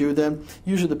is an issue, then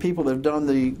usually the people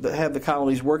that have the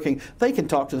colonies working, they can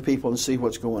talk to the people and see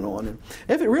what's going on. And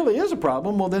if it really is a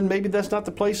problem, well, then maybe that's not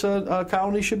the place a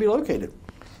colony should be located.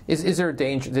 Is there a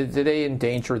danger? Did they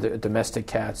endanger the domestic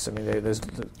cats? I mean, there's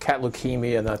cat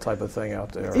leukemia and that type of thing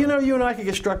out there. You know, you and I could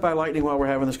get struck by lightning while we're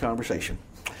having this conversation.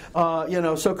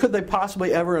 So could they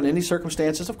possibly ever, in any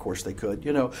circumstances? Of course they could.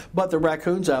 But the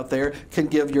raccoons out there can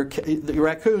give the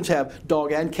raccoons have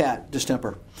dog and cat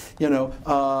distemper.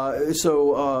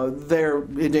 So they're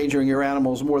endangering your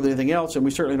animals more than anything else, and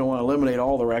we certainly don't want to eliminate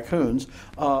all the raccoons.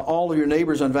 All of your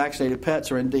neighbors' unvaccinated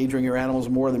pets are endangering your animals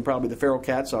more than probably the feral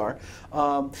cats are.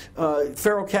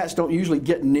 Feral cats don't usually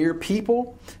get near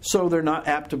people, so they're not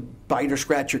apt to bite or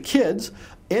scratch your kids.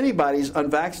 Anybody's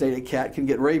unvaccinated cat can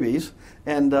get rabies,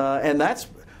 and that's,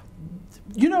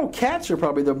 cats are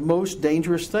probably the most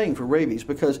dangerous thing for rabies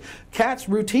because cats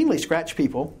routinely scratch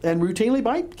people and routinely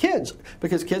bite kids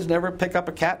because kids never pick up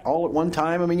a cat all at one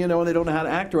time. And they don't know how to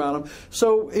act around them.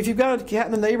 So if you've got a cat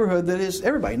in the neighborhood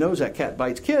everybody knows that cat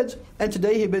bites kids, and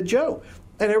today he bit Joe.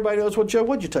 And everybody knows, well, Joe,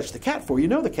 what'd you touch the cat for?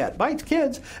 The cat bites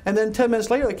kids. And then 10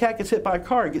 minutes later, the cat gets hit by a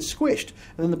car and gets squished.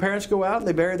 And then the parents go out and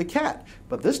they bury the cat.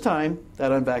 But this time,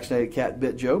 that unvaccinated cat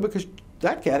bit Joe because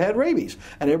that cat had rabies.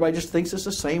 And everybody just thinks it's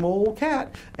the same old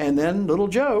cat. And then little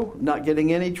Joe not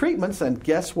getting any treatments, and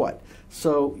guess what?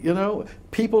 So,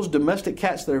 people's domestic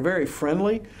cats that are very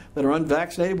friendly, that are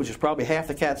unvaccinated, which is probably half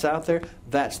the cats out there,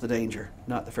 that's the danger,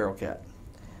 not the feral cat.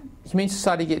 Humane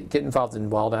Society get involved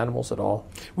in wild animals at all?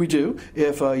 We do.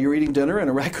 If you're eating dinner and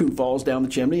a raccoon falls down the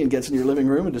chimney and gets in your living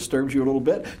room and disturbs you a little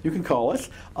bit, you can call us.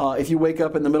 If you wake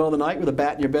up in the middle of the night with a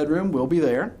bat in your bedroom, we'll be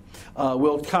there.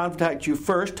 We'll contact you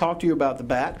first, talk to you about the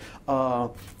bat,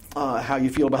 how you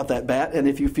feel about that bat, and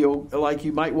if you feel like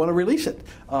you might want to release it.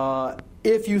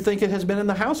 If you think it has been in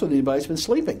the house with anybody, it's been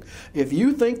sleeping. If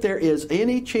you think there is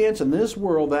any chance in this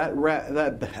world that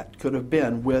bat could have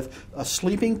been with a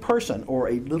sleeping person or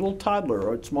a little toddler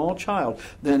or a small child,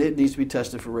 then it needs to be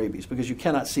tested for rabies because you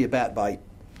cannot see a bat bite.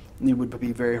 You would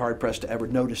be very hard-pressed to ever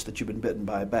notice that you've been bitten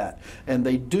by a bat. And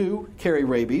they do carry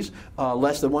rabies.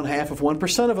 Less than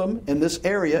 1/2% of them in this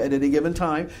area at any given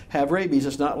time have rabies.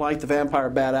 It's not like the vampire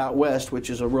bat out west,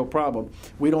 which is a real problem.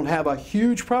 We don't have a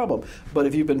huge problem. But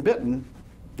if you've been bitten,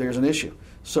 there's an issue.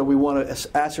 So we want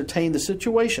to ascertain the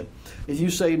situation. If you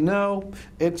say, no,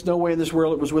 it's no way in this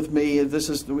world it was with me,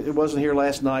 it wasn't here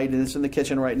last night, and it's in the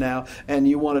kitchen right now, and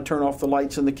you want to turn off the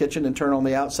lights in the kitchen and turn on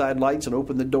the outside lights and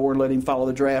open the door and let him follow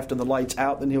the draft and the lights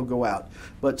out, then he'll go out.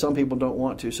 But some people don't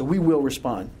want to. So we will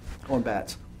respond on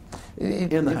bats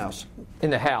in the house.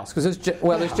 In the house, because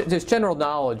there's general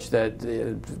knowledge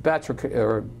that bats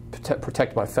are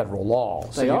protected by federal law.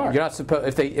 So you're not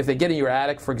supposed if they get in your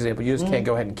attic, for example, you just can't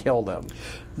go ahead and kill them.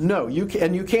 No, you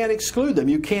can't exclude them.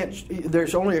 You can't.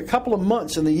 There's only a couple of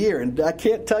months in the year, and I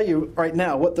can't tell you right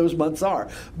now what those months are.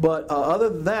 But other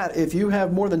than that, if you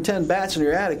have more than 10 bats in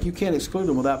your attic, you can't exclude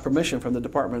them without permission from the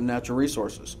Department of Natural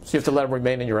Resources. So you have to let them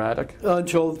remain in your attic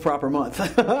until the proper month.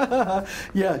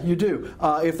 Yeah, you do.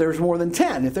 If there's more than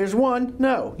 10, if there's one,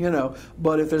 no,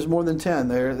 But if there's more than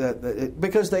 10,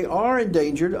 because they are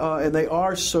endangered and they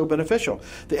are so beneficial.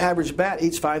 The average bat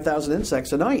eats 5,000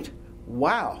 insects a night.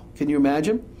 Wow. Can you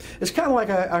imagine? It's kind of like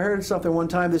I heard something one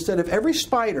time that said if every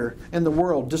spider in the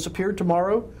world disappeared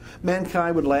tomorrow,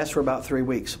 mankind would last for about 3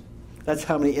 weeks. That's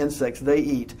how many insects they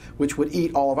eat, which would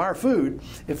eat all of our food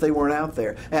if they weren't out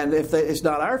there. And if it's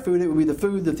not our food, it would be the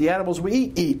food that the animals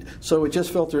we eat. So it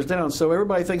just filters down. So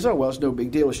everybody thinks, oh, well, it's no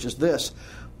big deal. It's just this.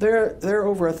 There are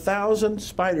over 1,000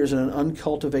 spiders in an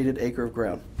uncultivated acre of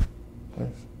ground.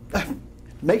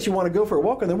 Makes you want to go for a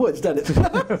walk in the woods, doesn't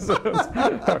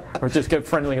it? Or just get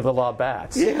friendly with a lot of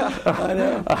bats. Yeah, I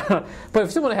know. But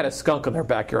if someone had a skunk in their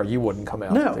backyard, you wouldn't come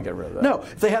out to get rid of that. No,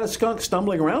 if they had a skunk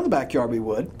stumbling around the backyard, we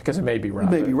would. Because it may be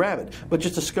rabid. It may be rabid. But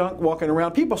just a skunk walking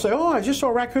around. People say, oh, I just saw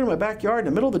a raccoon in my backyard in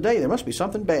the middle of the day. There must be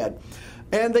something bad.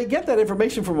 And they get that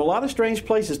information from a lot of strange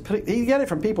places. You get it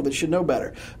from people that should know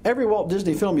better. Every Walt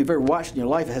Disney film you've ever watched in your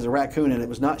life has a raccoon in it. It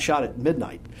was not shot at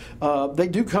midnight. They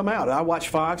do come out. I watch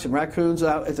fox and raccoons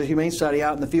out at the Humane Society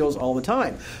out in the fields all the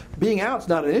time. Being out's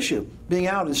not an issue. Being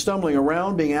out and stumbling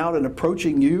around, being out and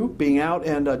approaching you, being out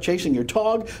and chasing your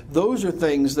dog, those are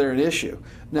things that are an issue.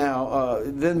 Now,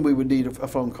 then we would need a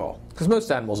phone call. Because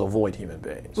most animals avoid human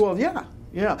beings. Well, yeah.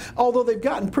 Yeah, although they've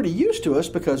gotten pretty used to us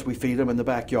because we feed them in the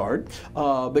backyard,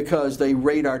 because they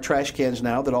raid our trash cans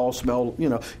now that all smell,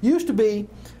 Used to be,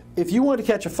 if you wanted to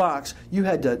catch a fox, you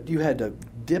had to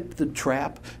dip the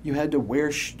trap, you had to wear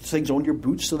things on your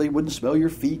boots so they wouldn't smell your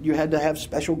feet, you had to have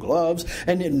special gloves,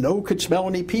 and no could smell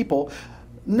any people.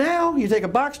 Now, you take a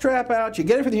box trap out, you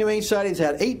get it from the Humane Society, it's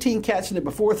had 18 cats in it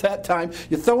before that time,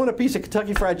 you throw in a piece of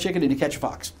Kentucky Fried Chicken and you catch a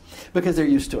fox because they're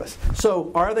used to us.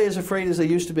 So, are they as afraid as they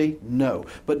used to be? No.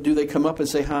 But do they come up and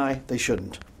say hi? They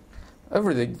shouldn't.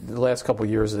 Over the last couple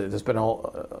of years, there's been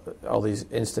all these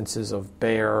instances of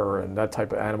bear and that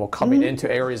type of animal coming into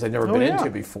areas they've never been into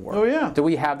before. Oh, yeah. Do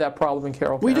we have that problem in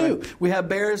Carroll County? We do. We have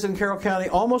bears in Carroll County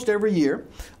almost every year.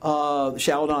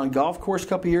 Shaladon Golf Course a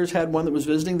couple of years had one that was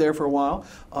visiting there for a while.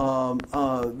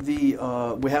 We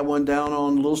had one down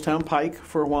on Littlestown Pike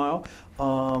for a while.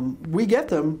 We get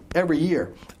them every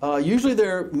year. Usually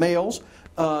they're males.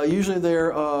 Usually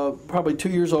they're probably 2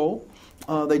 years old.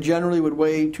 They generally would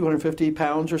weigh 250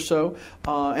 pounds or so,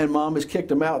 and Mom has kicked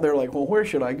them out. They're like, well, where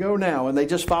should I go now? And they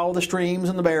just follow the streams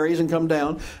and the berries and come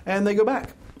down, and they go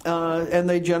back. And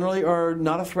they generally are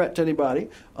not a threat to anybody.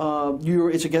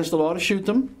 It's against the law to shoot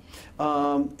them.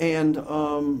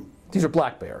 These are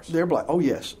black bears. They're black. Oh,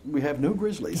 yes. We have no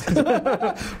grizzlies.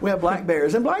 We have black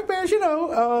bears. And black bears,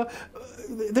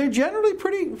 they're generally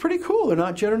pretty cool. They're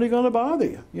not generally going to bother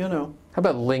you, How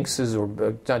about lynxes,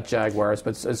 or not jaguars,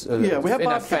 but we have in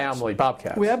bobcats. that family,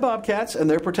 bobcats? We have bobcats, and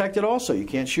they're protected also. You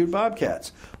can't shoot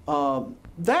bobcats.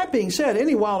 That being said,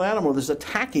 any wild animal that's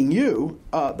attacking you,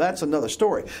 that's another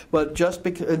story. But just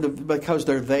because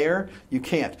they're there, you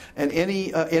can't. And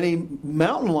any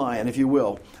mountain lion, if you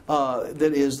will,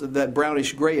 that is that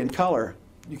brownish gray in color,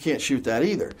 you can't shoot that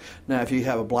either. Now, if you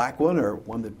have a black one or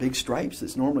one with big stripes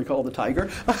that's normally called the tiger,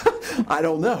 I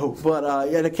don't know. But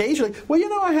and occasionally,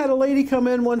 I had a lady come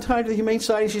in one time to the Humane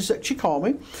Society. She called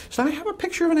me. She said, I have a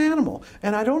picture of an animal,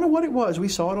 and I don't know what it was. We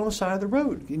saw it on the side of the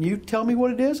road. Can you tell me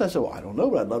what it is? I said, well, I don't know,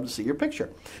 but I'd love to see your picture.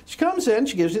 She comes in.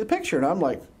 She gives you the picture, and I'm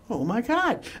like, oh, my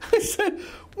God. I said,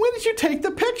 when did you take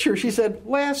the picture? She said,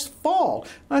 last fall.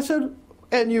 I said,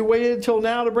 and you waited until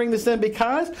now to bring this in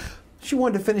because... She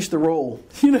wanted to finish the roll.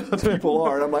 You know how people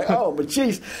are. And I'm like, oh, but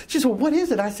geez. She said, well, what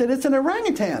is it? I said, it's an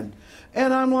orangutan.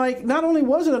 And I'm like, not only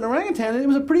was it an orangutan, it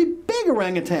was a pretty big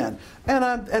orangutan.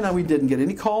 And we didn't get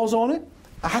any calls on it.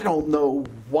 I don't know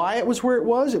why it was where it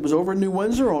was. It was over in New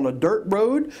Windsor on a dirt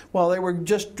road while they were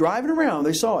just driving around.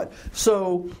 They saw it.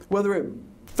 So whether it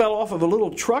fell off of a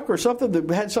little truck or something that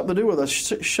had something to do with a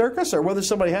circus, or whether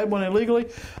somebody had one illegally,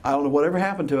 I don't know whatever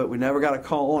happened to it. We never got a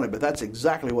call on it, but that's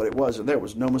exactly what it was, and there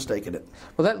was no mistaking it.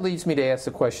 Well, that leads me to ask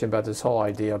the question about this whole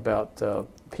idea about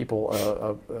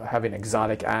people having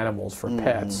exotic animals for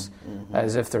pets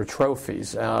as if they're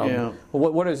trophies.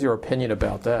 What is your opinion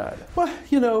about that? Well,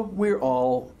 we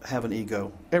all have an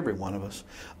ego, every one of us.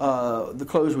 The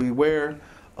clothes we wear,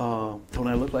 don't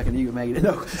I look like an egomaniac?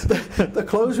 No. The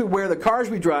clothes we wear, the cars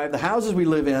we drive, the houses we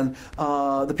live in,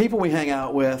 the people we hang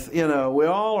out with, we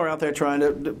all are out there trying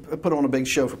to put on a big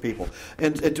show for people,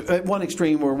 and at one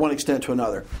extreme or one extent to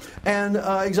another. And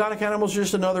exotic animals are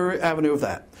just another avenue of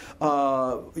that.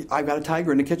 I've got a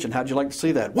tiger in the kitchen. How'd you like to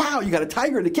see that? Wow, you got a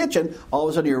tiger in the kitchen. All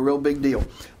of a sudden you're a real big deal.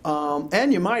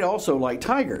 And you might also like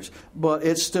tigers, but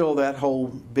it's still that whole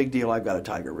big deal, I've got a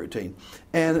tiger routine.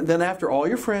 And then after all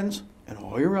your friends and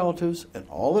all your relatives and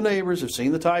all the neighbors have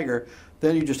seen the tiger,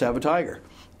 then you just have a tiger.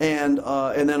 And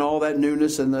then all that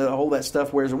newness and all that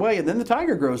stuff wears away, and then the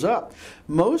tiger grows up.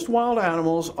 Most wild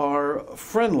animals are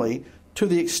friendly to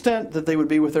the extent that they would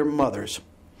be with their mothers.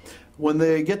 When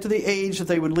they get to the age that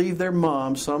they would leave their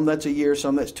moms, some that's a year,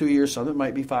 some that's 2 years, some that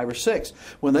might be 5 or 6.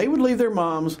 When they would leave their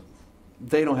moms,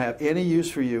 they don't have any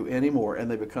use for you anymore, and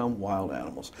they become wild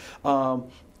animals.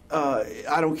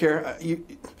 I don't care.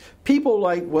 People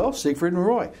like, Siegfried and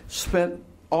Roy spent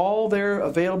all their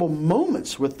available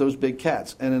moments with those big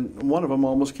cats, and one of them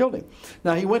almost killed him.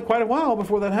 Now, he went quite a while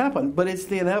before that happened, but it's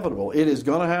the inevitable. It is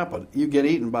going to happen. You get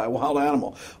eaten by a wild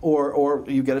animal, or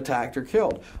you get attacked or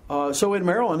killed. So in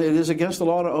Maryland, it is against the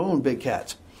law to own big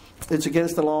cats. It's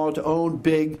against the law to own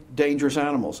big, dangerous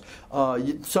animals.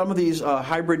 Some of these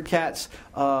hybrid cats,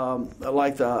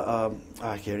 like the,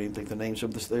 I can't even think the names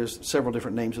of this. There's several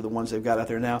different names of the ones they've got out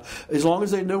there now. As long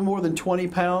as they're no more than 20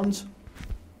 pounds,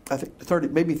 I think 30,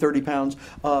 maybe 30 pounds.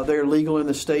 They're legal in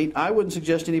the state. I wouldn't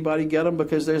suggest anybody get them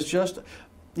because there's just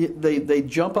they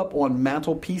jump up on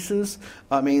mantelpieces.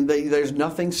 I mean, there's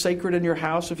nothing sacred in your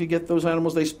house if you get those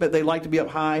animals. They like to be up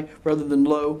high rather than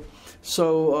low,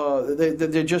 so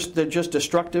they're just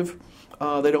destructive.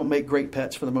 They don't make great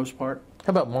pets for the most part.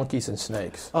 How about monkeys and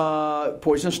snakes?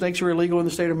 Poisonous snakes are illegal in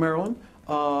the state of Maryland.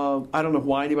 I don't know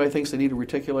why anybody thinks they need a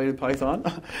reticulated python.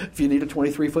 If you need a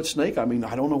 23-foot snake, I mean,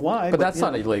 I don't know why. But that's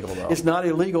not illegal, though. It's not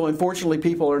illegal. And fortunately,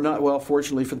 people are not, well,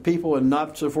 fortunately for the people and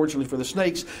not so fortunately for the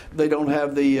snakes, they don't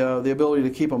have the ability to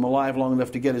keep them alive long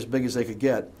enough to get as big as they could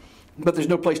get. But there's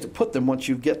no place to put them once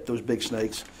you get those big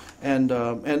snakes. And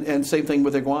same thing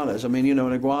with iguanas. I mean, you know,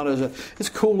 an iguana it's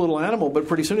a cool little animal, but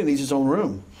pretty soon it needs its own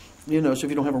room. You know, so if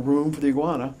you don't have a room for the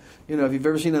iguana, you know, if you've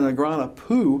ever seen an iguana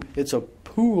poo, it's a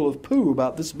pool of poo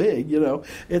about this big. You know,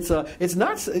 it's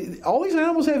not. All these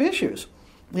animals have issues.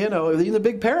 You know, even the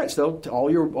big parrots,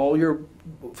 all your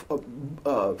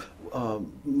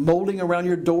molding around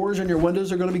your doors and your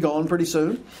windows are going to be gone pretty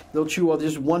soon. They'll chew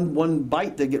just one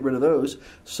bite to get rid of those.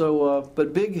 So,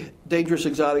 but big dangerous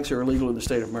exotics are illegal in the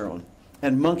state of Maryland,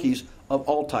 and monkeys of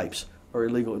all types are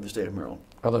illegal in the state of Maryland.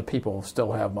 Other people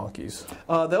still have monkeys.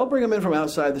 They'll bring them in from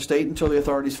outside the state until the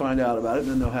authorities find out about it, and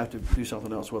then they'll have to do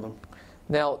something else with them.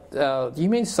 Now, the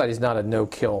Humane Society is not a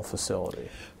no-kill facility.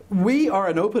 We are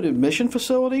an open admission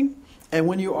facility, and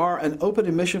when you are an open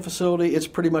admission facility, it's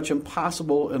pretty much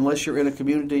impossible unless you're in a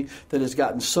community that has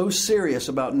gotten so serious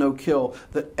about no-kill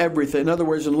that everything, in other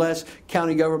words, unless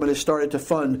county government has started to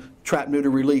fund trap,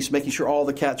 neuter, release, making sure all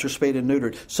the cats are spayed and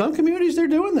neutered. Some communities, they're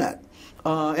doing that.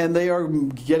 And they are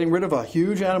getting rid of a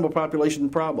huge animal population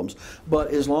problems. But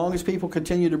as long as people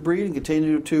continue to breed and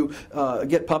continue to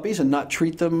get puppies and not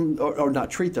treat them,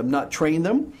 not train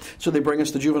them, so they bring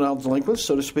us the juvenile delinquents,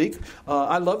 so to speak.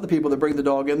 I love the people that bring the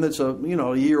dog in that's a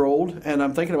year old, and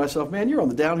I'm thinking to myself, man, you're on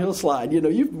the downhill slide. You know,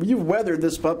 you've weathered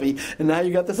this puppy, and now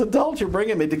you got this adult you're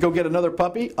bringing me to go get another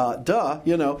puppy.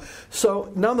 You know.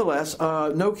 So nonetheless,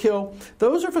 no kill.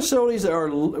 Those are facilities that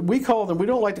we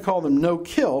don't like to call them no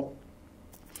kill,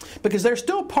 because they're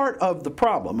still part of the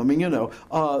problem. I mean,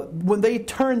 when they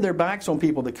turn their backs on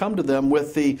people that come to them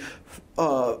with the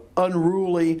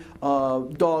unruly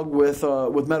dog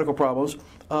with medical problems,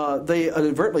 they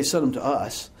inadvertently send them to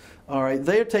us. All right,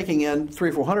 they are taking in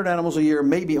 300 or 400 animals a year,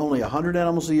 maybe only 100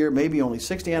 animals a year, maybe only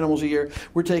 60 animals a year.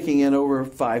 We're taking in over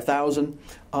 5,000.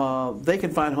 They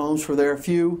can find homes for their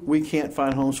few. We can't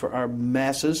find homes for our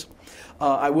masses.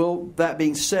 That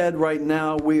being said, right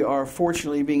now we are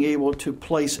fortunately being able to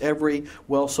place every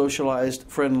well-socialized,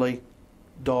 friendly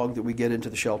dog that we get into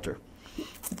the shelter.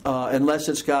 Unless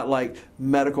it's got like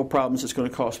medical problems, it's going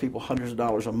to cost people hundreds of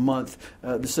dollars a month.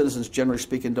 The citizens, generally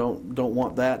speaking, don't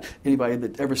want that. Anybody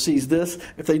that ever sees this,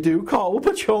 if they do, call. We'll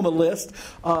put you on the list.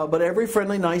 But every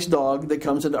friendly, nice dog that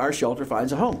comes into our shelter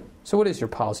finds a home. So what is your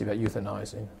policy about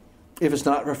euthanizing? If it's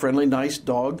not a friendly, nice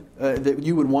dog that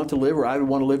you would want to live or I would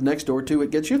want to live next door to,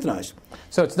 it gets euthanized.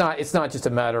 So it's not just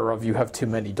a matter of you have too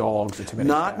many dogs or too many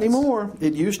Not cats. anymore.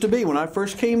 It used to be. When I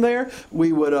first came there,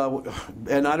 we would,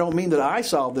 and I don't mean that I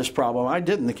solved this problem. I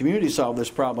didn't. The community solved this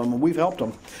problem, and we've helped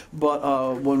them.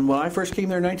 But when I first came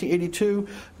there in 1982,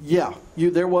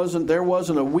 there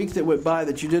wasn't a week that went by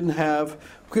that you didn't have.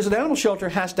 Because an animal shelter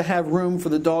has to have room for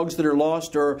the dogs that are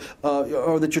lost or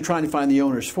that you're trying to find the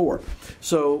owners for.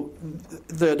 So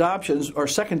the adoptions are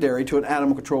secondary to an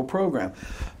animal control program.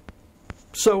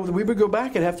 So we would go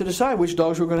back and have to decide which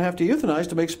dogs we're going to have to euthanize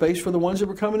to make space for the ones that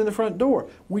were coming in the front door.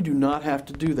 We do not have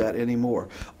to do that anymore.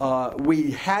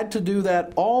 We had to do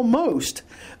that almost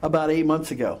about 8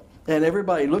 months ago. And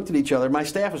everybody looked at each other. My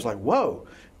staff was like, whoa.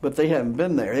 But they haven't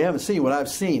been there. They haven't seen what I've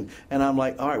seen. And I'm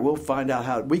like, all right, we'll find out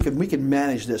how we can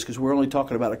manage this because we're only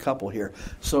talking about a couple here.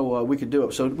 So we could do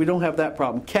it. So we don't have that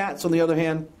problem. Cats, on the other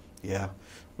hand,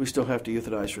 we still have to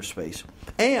euthanize for space.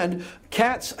 And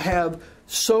cats have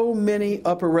so many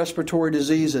upper respiratory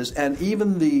diseases, and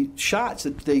even the shots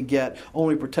that they get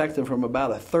only protect them from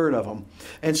about a third of them.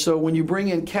 And so when you bring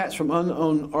in cats from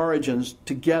unknown origins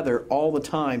together all the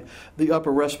time, the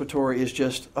upper respiratory is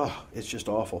just, it's just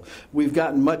awful. We've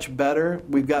gotten much better.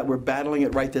 We're battling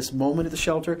it right this moment at the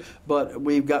shelter, but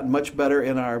we've gotten much better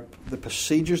in the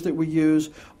procedures that we use,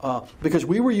 because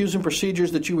we were using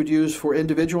procedures that you would use for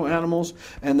individual animals,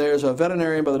 and there's a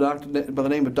veterinarian by the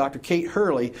name of Dr. Kate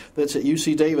Hurley that's at UC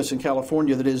Davis in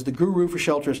California that is the guru for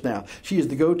shelters now. She is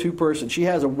the go-to person. She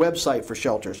has a website for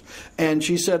shelters. And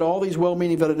she said all these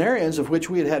well-meaning veterinarians, of which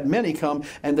we had many come,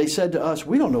 and they said to us,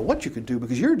 we don't know what you could do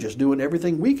because you're just doing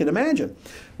everything we can imagine.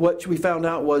 What we found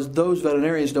out was those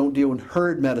veterinarians don't deal in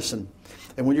herd medicine.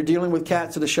 And when you're dealing with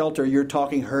cats at a shelter, you're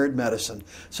talking herd medicine.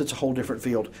 So it's a whole different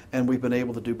field, and we've been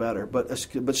able to do better. But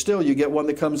still, you get one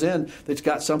that comes in that's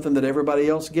got something that everybody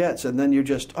else gets, and then you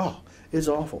just, it's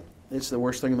awful. It's the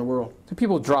worst thing in the world. Do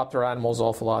people drop their animals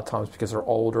off a lot of times because they're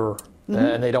older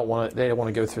and they don't want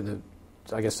to go through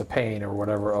the pain or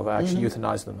whatever of actually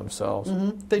euthanizing them themselves?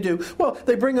 They do. Well,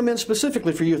 they bring them in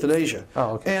specifically for euthanasia.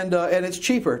 Oh, okay. And it's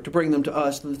cheaper to bring them to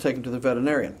us than to take them to the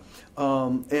veterinarian.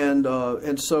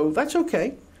 And so that's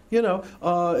okay.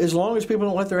 As long as people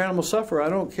don't let their animals suffer, I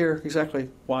don't care exactly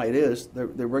why it is. They're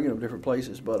bringing them different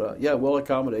places. But, we'll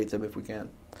accommodate them if we can.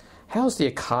 How's the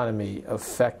economy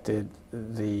affected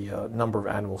the number of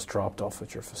animals dropped off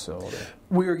at your facility?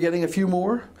 We are getting a few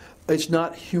more. It's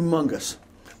not humongous.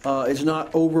 It's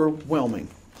not overwhelming.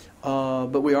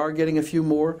 But we are getting a few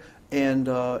more. And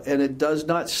it does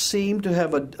not seem to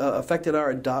have affected our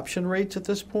adoption rates at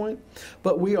this point.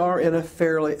 But we are in a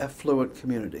fairly affluent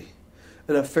community,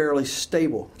 in a fairly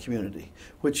stable community,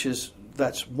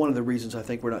 that's one of the reasons I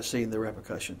think we're not seeing the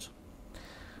repercussions.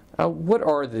 What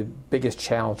are the biggest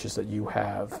challenges that you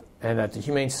have and that the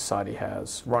Humane Society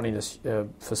has running this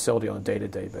facility on a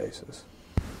day-to-day basis?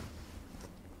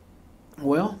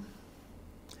 Well,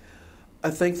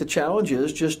 I think the challenge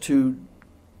is just to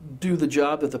do the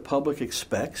job that the public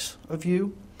expects of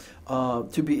you,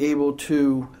 to be able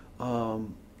to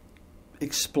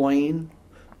explain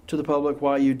to the public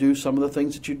why you do some of the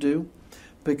things that you do,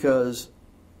 because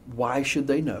why should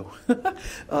they know?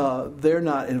 They're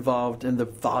not involved in the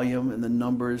volume and the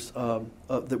numbers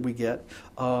that we get.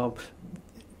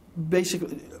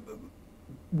 Basically,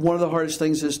 one of the hardest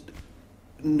things is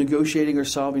negotiating or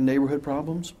solving neighborhood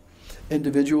problems,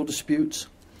 individual disputes.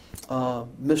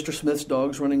 Mr. Smith's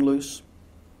dog's running loose.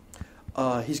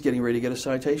 He's getting ready to get a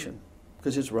citation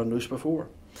because it's run loose before.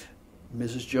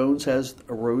 Mrs. Jones has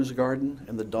a rose garden,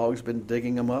 and the dog's been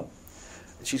digging them up.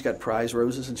 She's got prize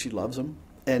roses, and she loves them.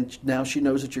 And now she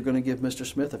knows that you're going to give Mr.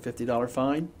 Smith a $50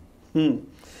 fine.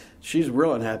 She's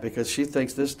real unhappy because she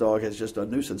thinks this dog is just a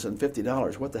nuisance, and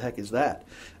 $50, what the heck is that?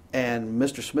 And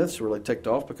Mr. Smith's really ticked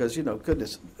off because,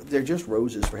 goodness, they're just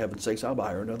roses, for heaven's sakes. I'll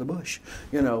buy her another bush,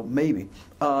 maybe.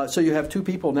 So you have two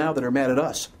people now that are mad at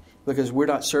us because we're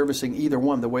not servicing either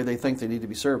one the way they think they need to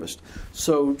be serviced.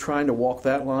 So trying to walk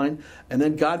that line. And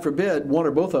then, God forbid, one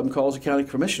or both of them calls the county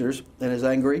commissioners and is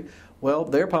angry. Well,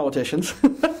 they're politicians.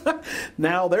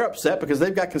 Now they're upset because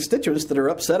they've got constituents that are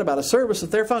upset about a service that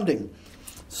they're funding.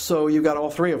 So you've got all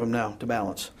three of them now to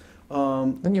balance.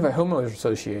 Then you have homeowners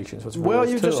associations.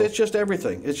 It's just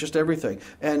everything. It's just everything.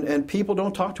 And people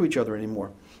don't talk to each other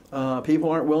anymore. People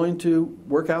aren't willing to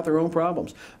work out their own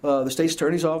problems. The state's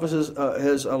attorney's office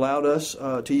has allowed us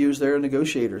to use their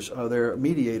negotiators, their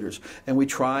mediators, and we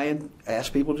try and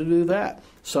ask people to do that.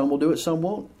 Some will do it, some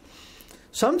won't.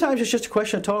 Sometimes it's just a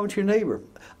question of talking to your neighbor.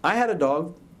 I had a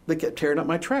dog that kept tearing up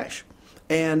my trash,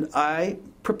 and I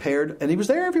prepared, and he was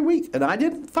there every week, and I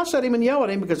didn't fuss at him and yell at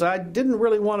him because I didn't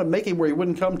really want to make him where he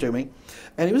wouldn't come to me,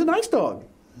 and he was a nice dog.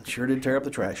 Sure did tear up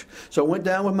the trash. So I went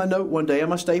down with my note one day on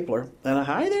my stapler, and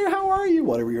hi there, how are you?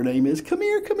 Whatever your name is, come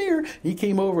here, come here. He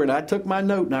came over, and I took my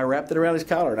note, and I wrapped it around his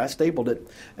collar, and I stapled it,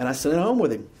 and I sent it home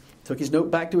with him. Took his note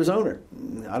back to his owner.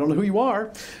 I don't know who you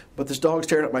are, but this dog's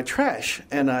tearing up my trash,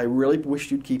 and I really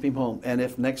wish you'd keep him home. And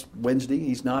if next Wednesday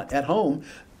he's not at home,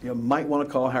 you might want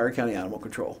to call Carroll County Animal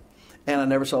Control. And I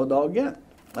never saw the dog again.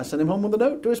 I sent him home with a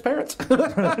note to his parents.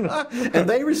 And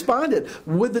they responded.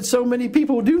 Would that so many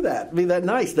people do that? Be that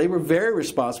nice. They were very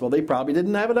responsible. They probably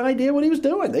didn't have an idea what he was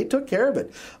doing. They took care of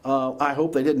it. I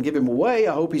hope they didn't give him away.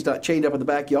 I hope he's not chained up in the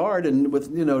backyard and with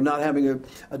not having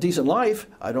a decent life.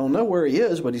 I don't know where he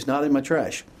is, but he's not in my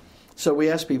trash. So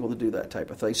we ask people to do that type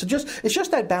of thing. So it's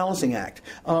just that balancing act.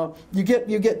 You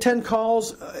get 10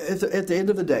 calls at the end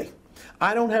of the day.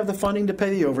 I don't have the funding to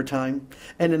pay the overtime,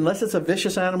 and unless it's a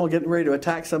vicious animal getting ready to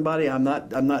attack somebody, I'm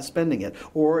not spending it.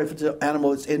 Or if it's an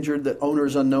animal that's injured that owner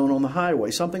is unknown on the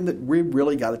highway, something that we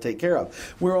really got to take care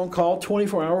of. We're on call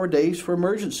 24-hour days for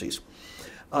emergencies.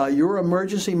 Your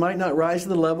emergency might not rise to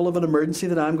the level of an emergency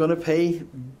that I'm going to pay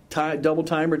double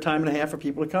time or time and a half for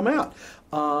people to come out.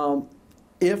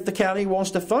 If the county wants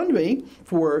to fund me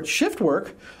for shift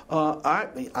work,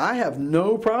 I have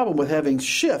no problem with having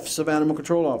shifts of animal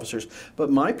control officers.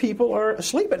 But my people are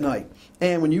asleep at night.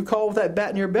 And when you call with that bat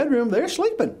in your bedroom, they're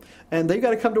sleeping. And they've got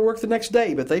to come to work the next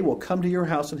day, but they will come to your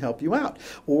house and help you out.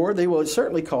 Or they will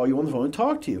certainly call you on the phone and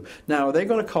talk to you. Now, are they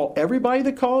going to call everybody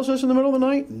that calls us in the middle of the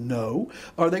night? No.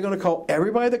 Are they going to call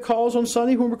everybody that calls on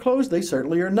Sunday when we're closed? They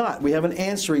certainly are not. We have an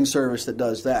answering service that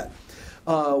does that.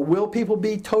 Will people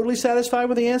be totally satisfied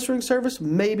with the answering service?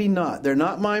 Maybe not. They're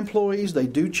not my employees. They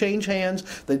do change hands.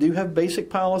 They do have basic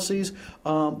policies.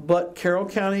 But Carroll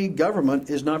County government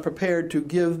is not prepared to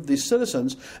give the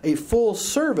citizens a full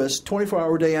service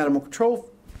 24-hour-a-day animal control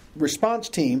response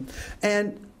team.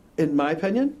 And in my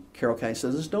opinion, Carroll County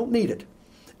citizens don't need it.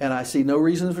 And I see no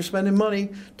reason for spending money,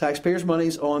 taxpayers'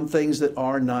 monies, on things that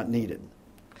are not needed.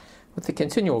 With the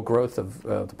continual growth of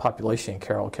the population in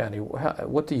Carroll County,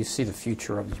 what do you see the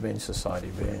future of the Humane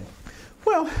Society being?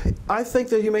 Well, I think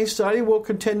the Humane Society will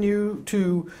continue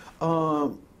to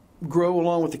grow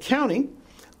along with the county,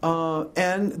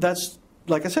 and that's,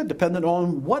 like I said, dependent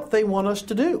on what they want us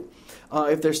to do.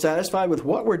 If they're satisfied with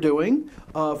what we're doing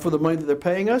for the money that they're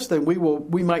paying us, then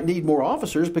we might need more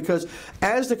officers, because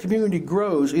as the community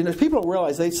grows, you know, people don't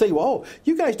realize, they say, well,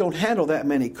 you guys don't handle that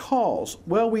many calls.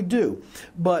 Well, we do.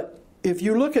 But if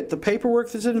you look at the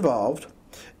paperwork that's involved,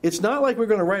 it's not like we're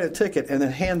going to write a ticket and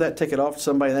then hand that ticket off to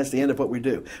somebody and that's the end of what we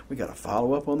do. We got to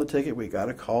follow up on the ticket. We got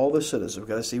to call the citizen. We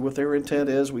got to see what their intent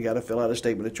is. We got to fill out a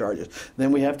statement of charges.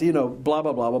 Then we have to, blah,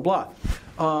 blah, blah, blah,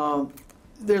 blah.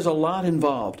 There's a lot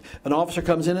involved. An officer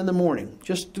comes in the morning.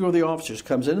 Just two of the officers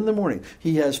comes in the morning.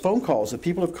 He has phone calls that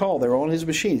people have called. They're on his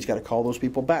machine. He's got to call those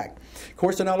people back. Of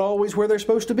course, they're not always where they're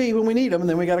supposed to be when we need them, and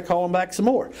then we got to call them back some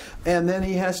more. And then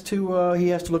he has to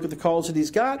look at the calls that he's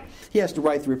got. He has to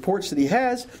write the reports that he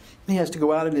has. He has to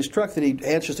go out in his truck that he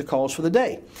answers the calls for the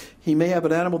day. He may have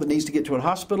an animal that needs to get to a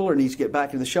hospital or needs to get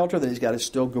back to the shelter, that he's got to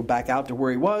still go back out to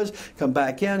where he was, come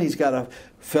back in. He's got to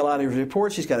fill out his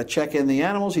reports. He's got to check in the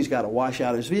animals. He's got to wash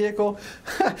out his vehicle.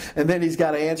 And then he's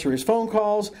got to answer his phone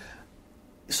calls.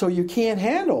 So you can't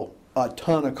handle a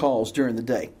ton of calls during the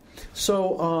day.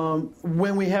 So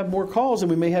when we have more calls, then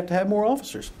we may have to have more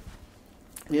officers.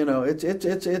 I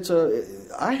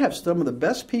have some of the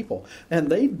best people, and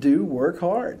they do work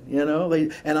hard.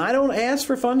 And I don't ask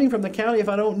for funding from the county if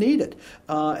I don't need it.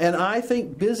 And I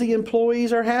think busy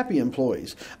employees are happy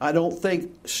employees. I don't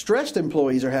think stressed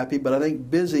employees are happy, but I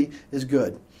think busy is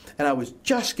good. And I was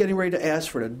just getting ready to ask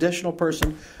for an additional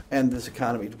person, and this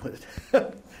economy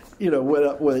went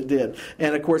up what it did.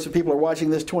 And of course, if people are watching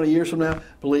this 20 years from now,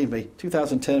 believe me,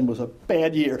 2010 was a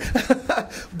bad year.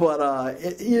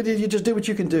 But you just do what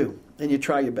you can do, and you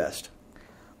try your best.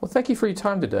 Well, thank you for your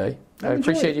time today. I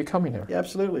appreciate you coming here. Yeah,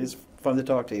 absolutely. It's fun to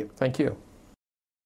talk to you. Thank you.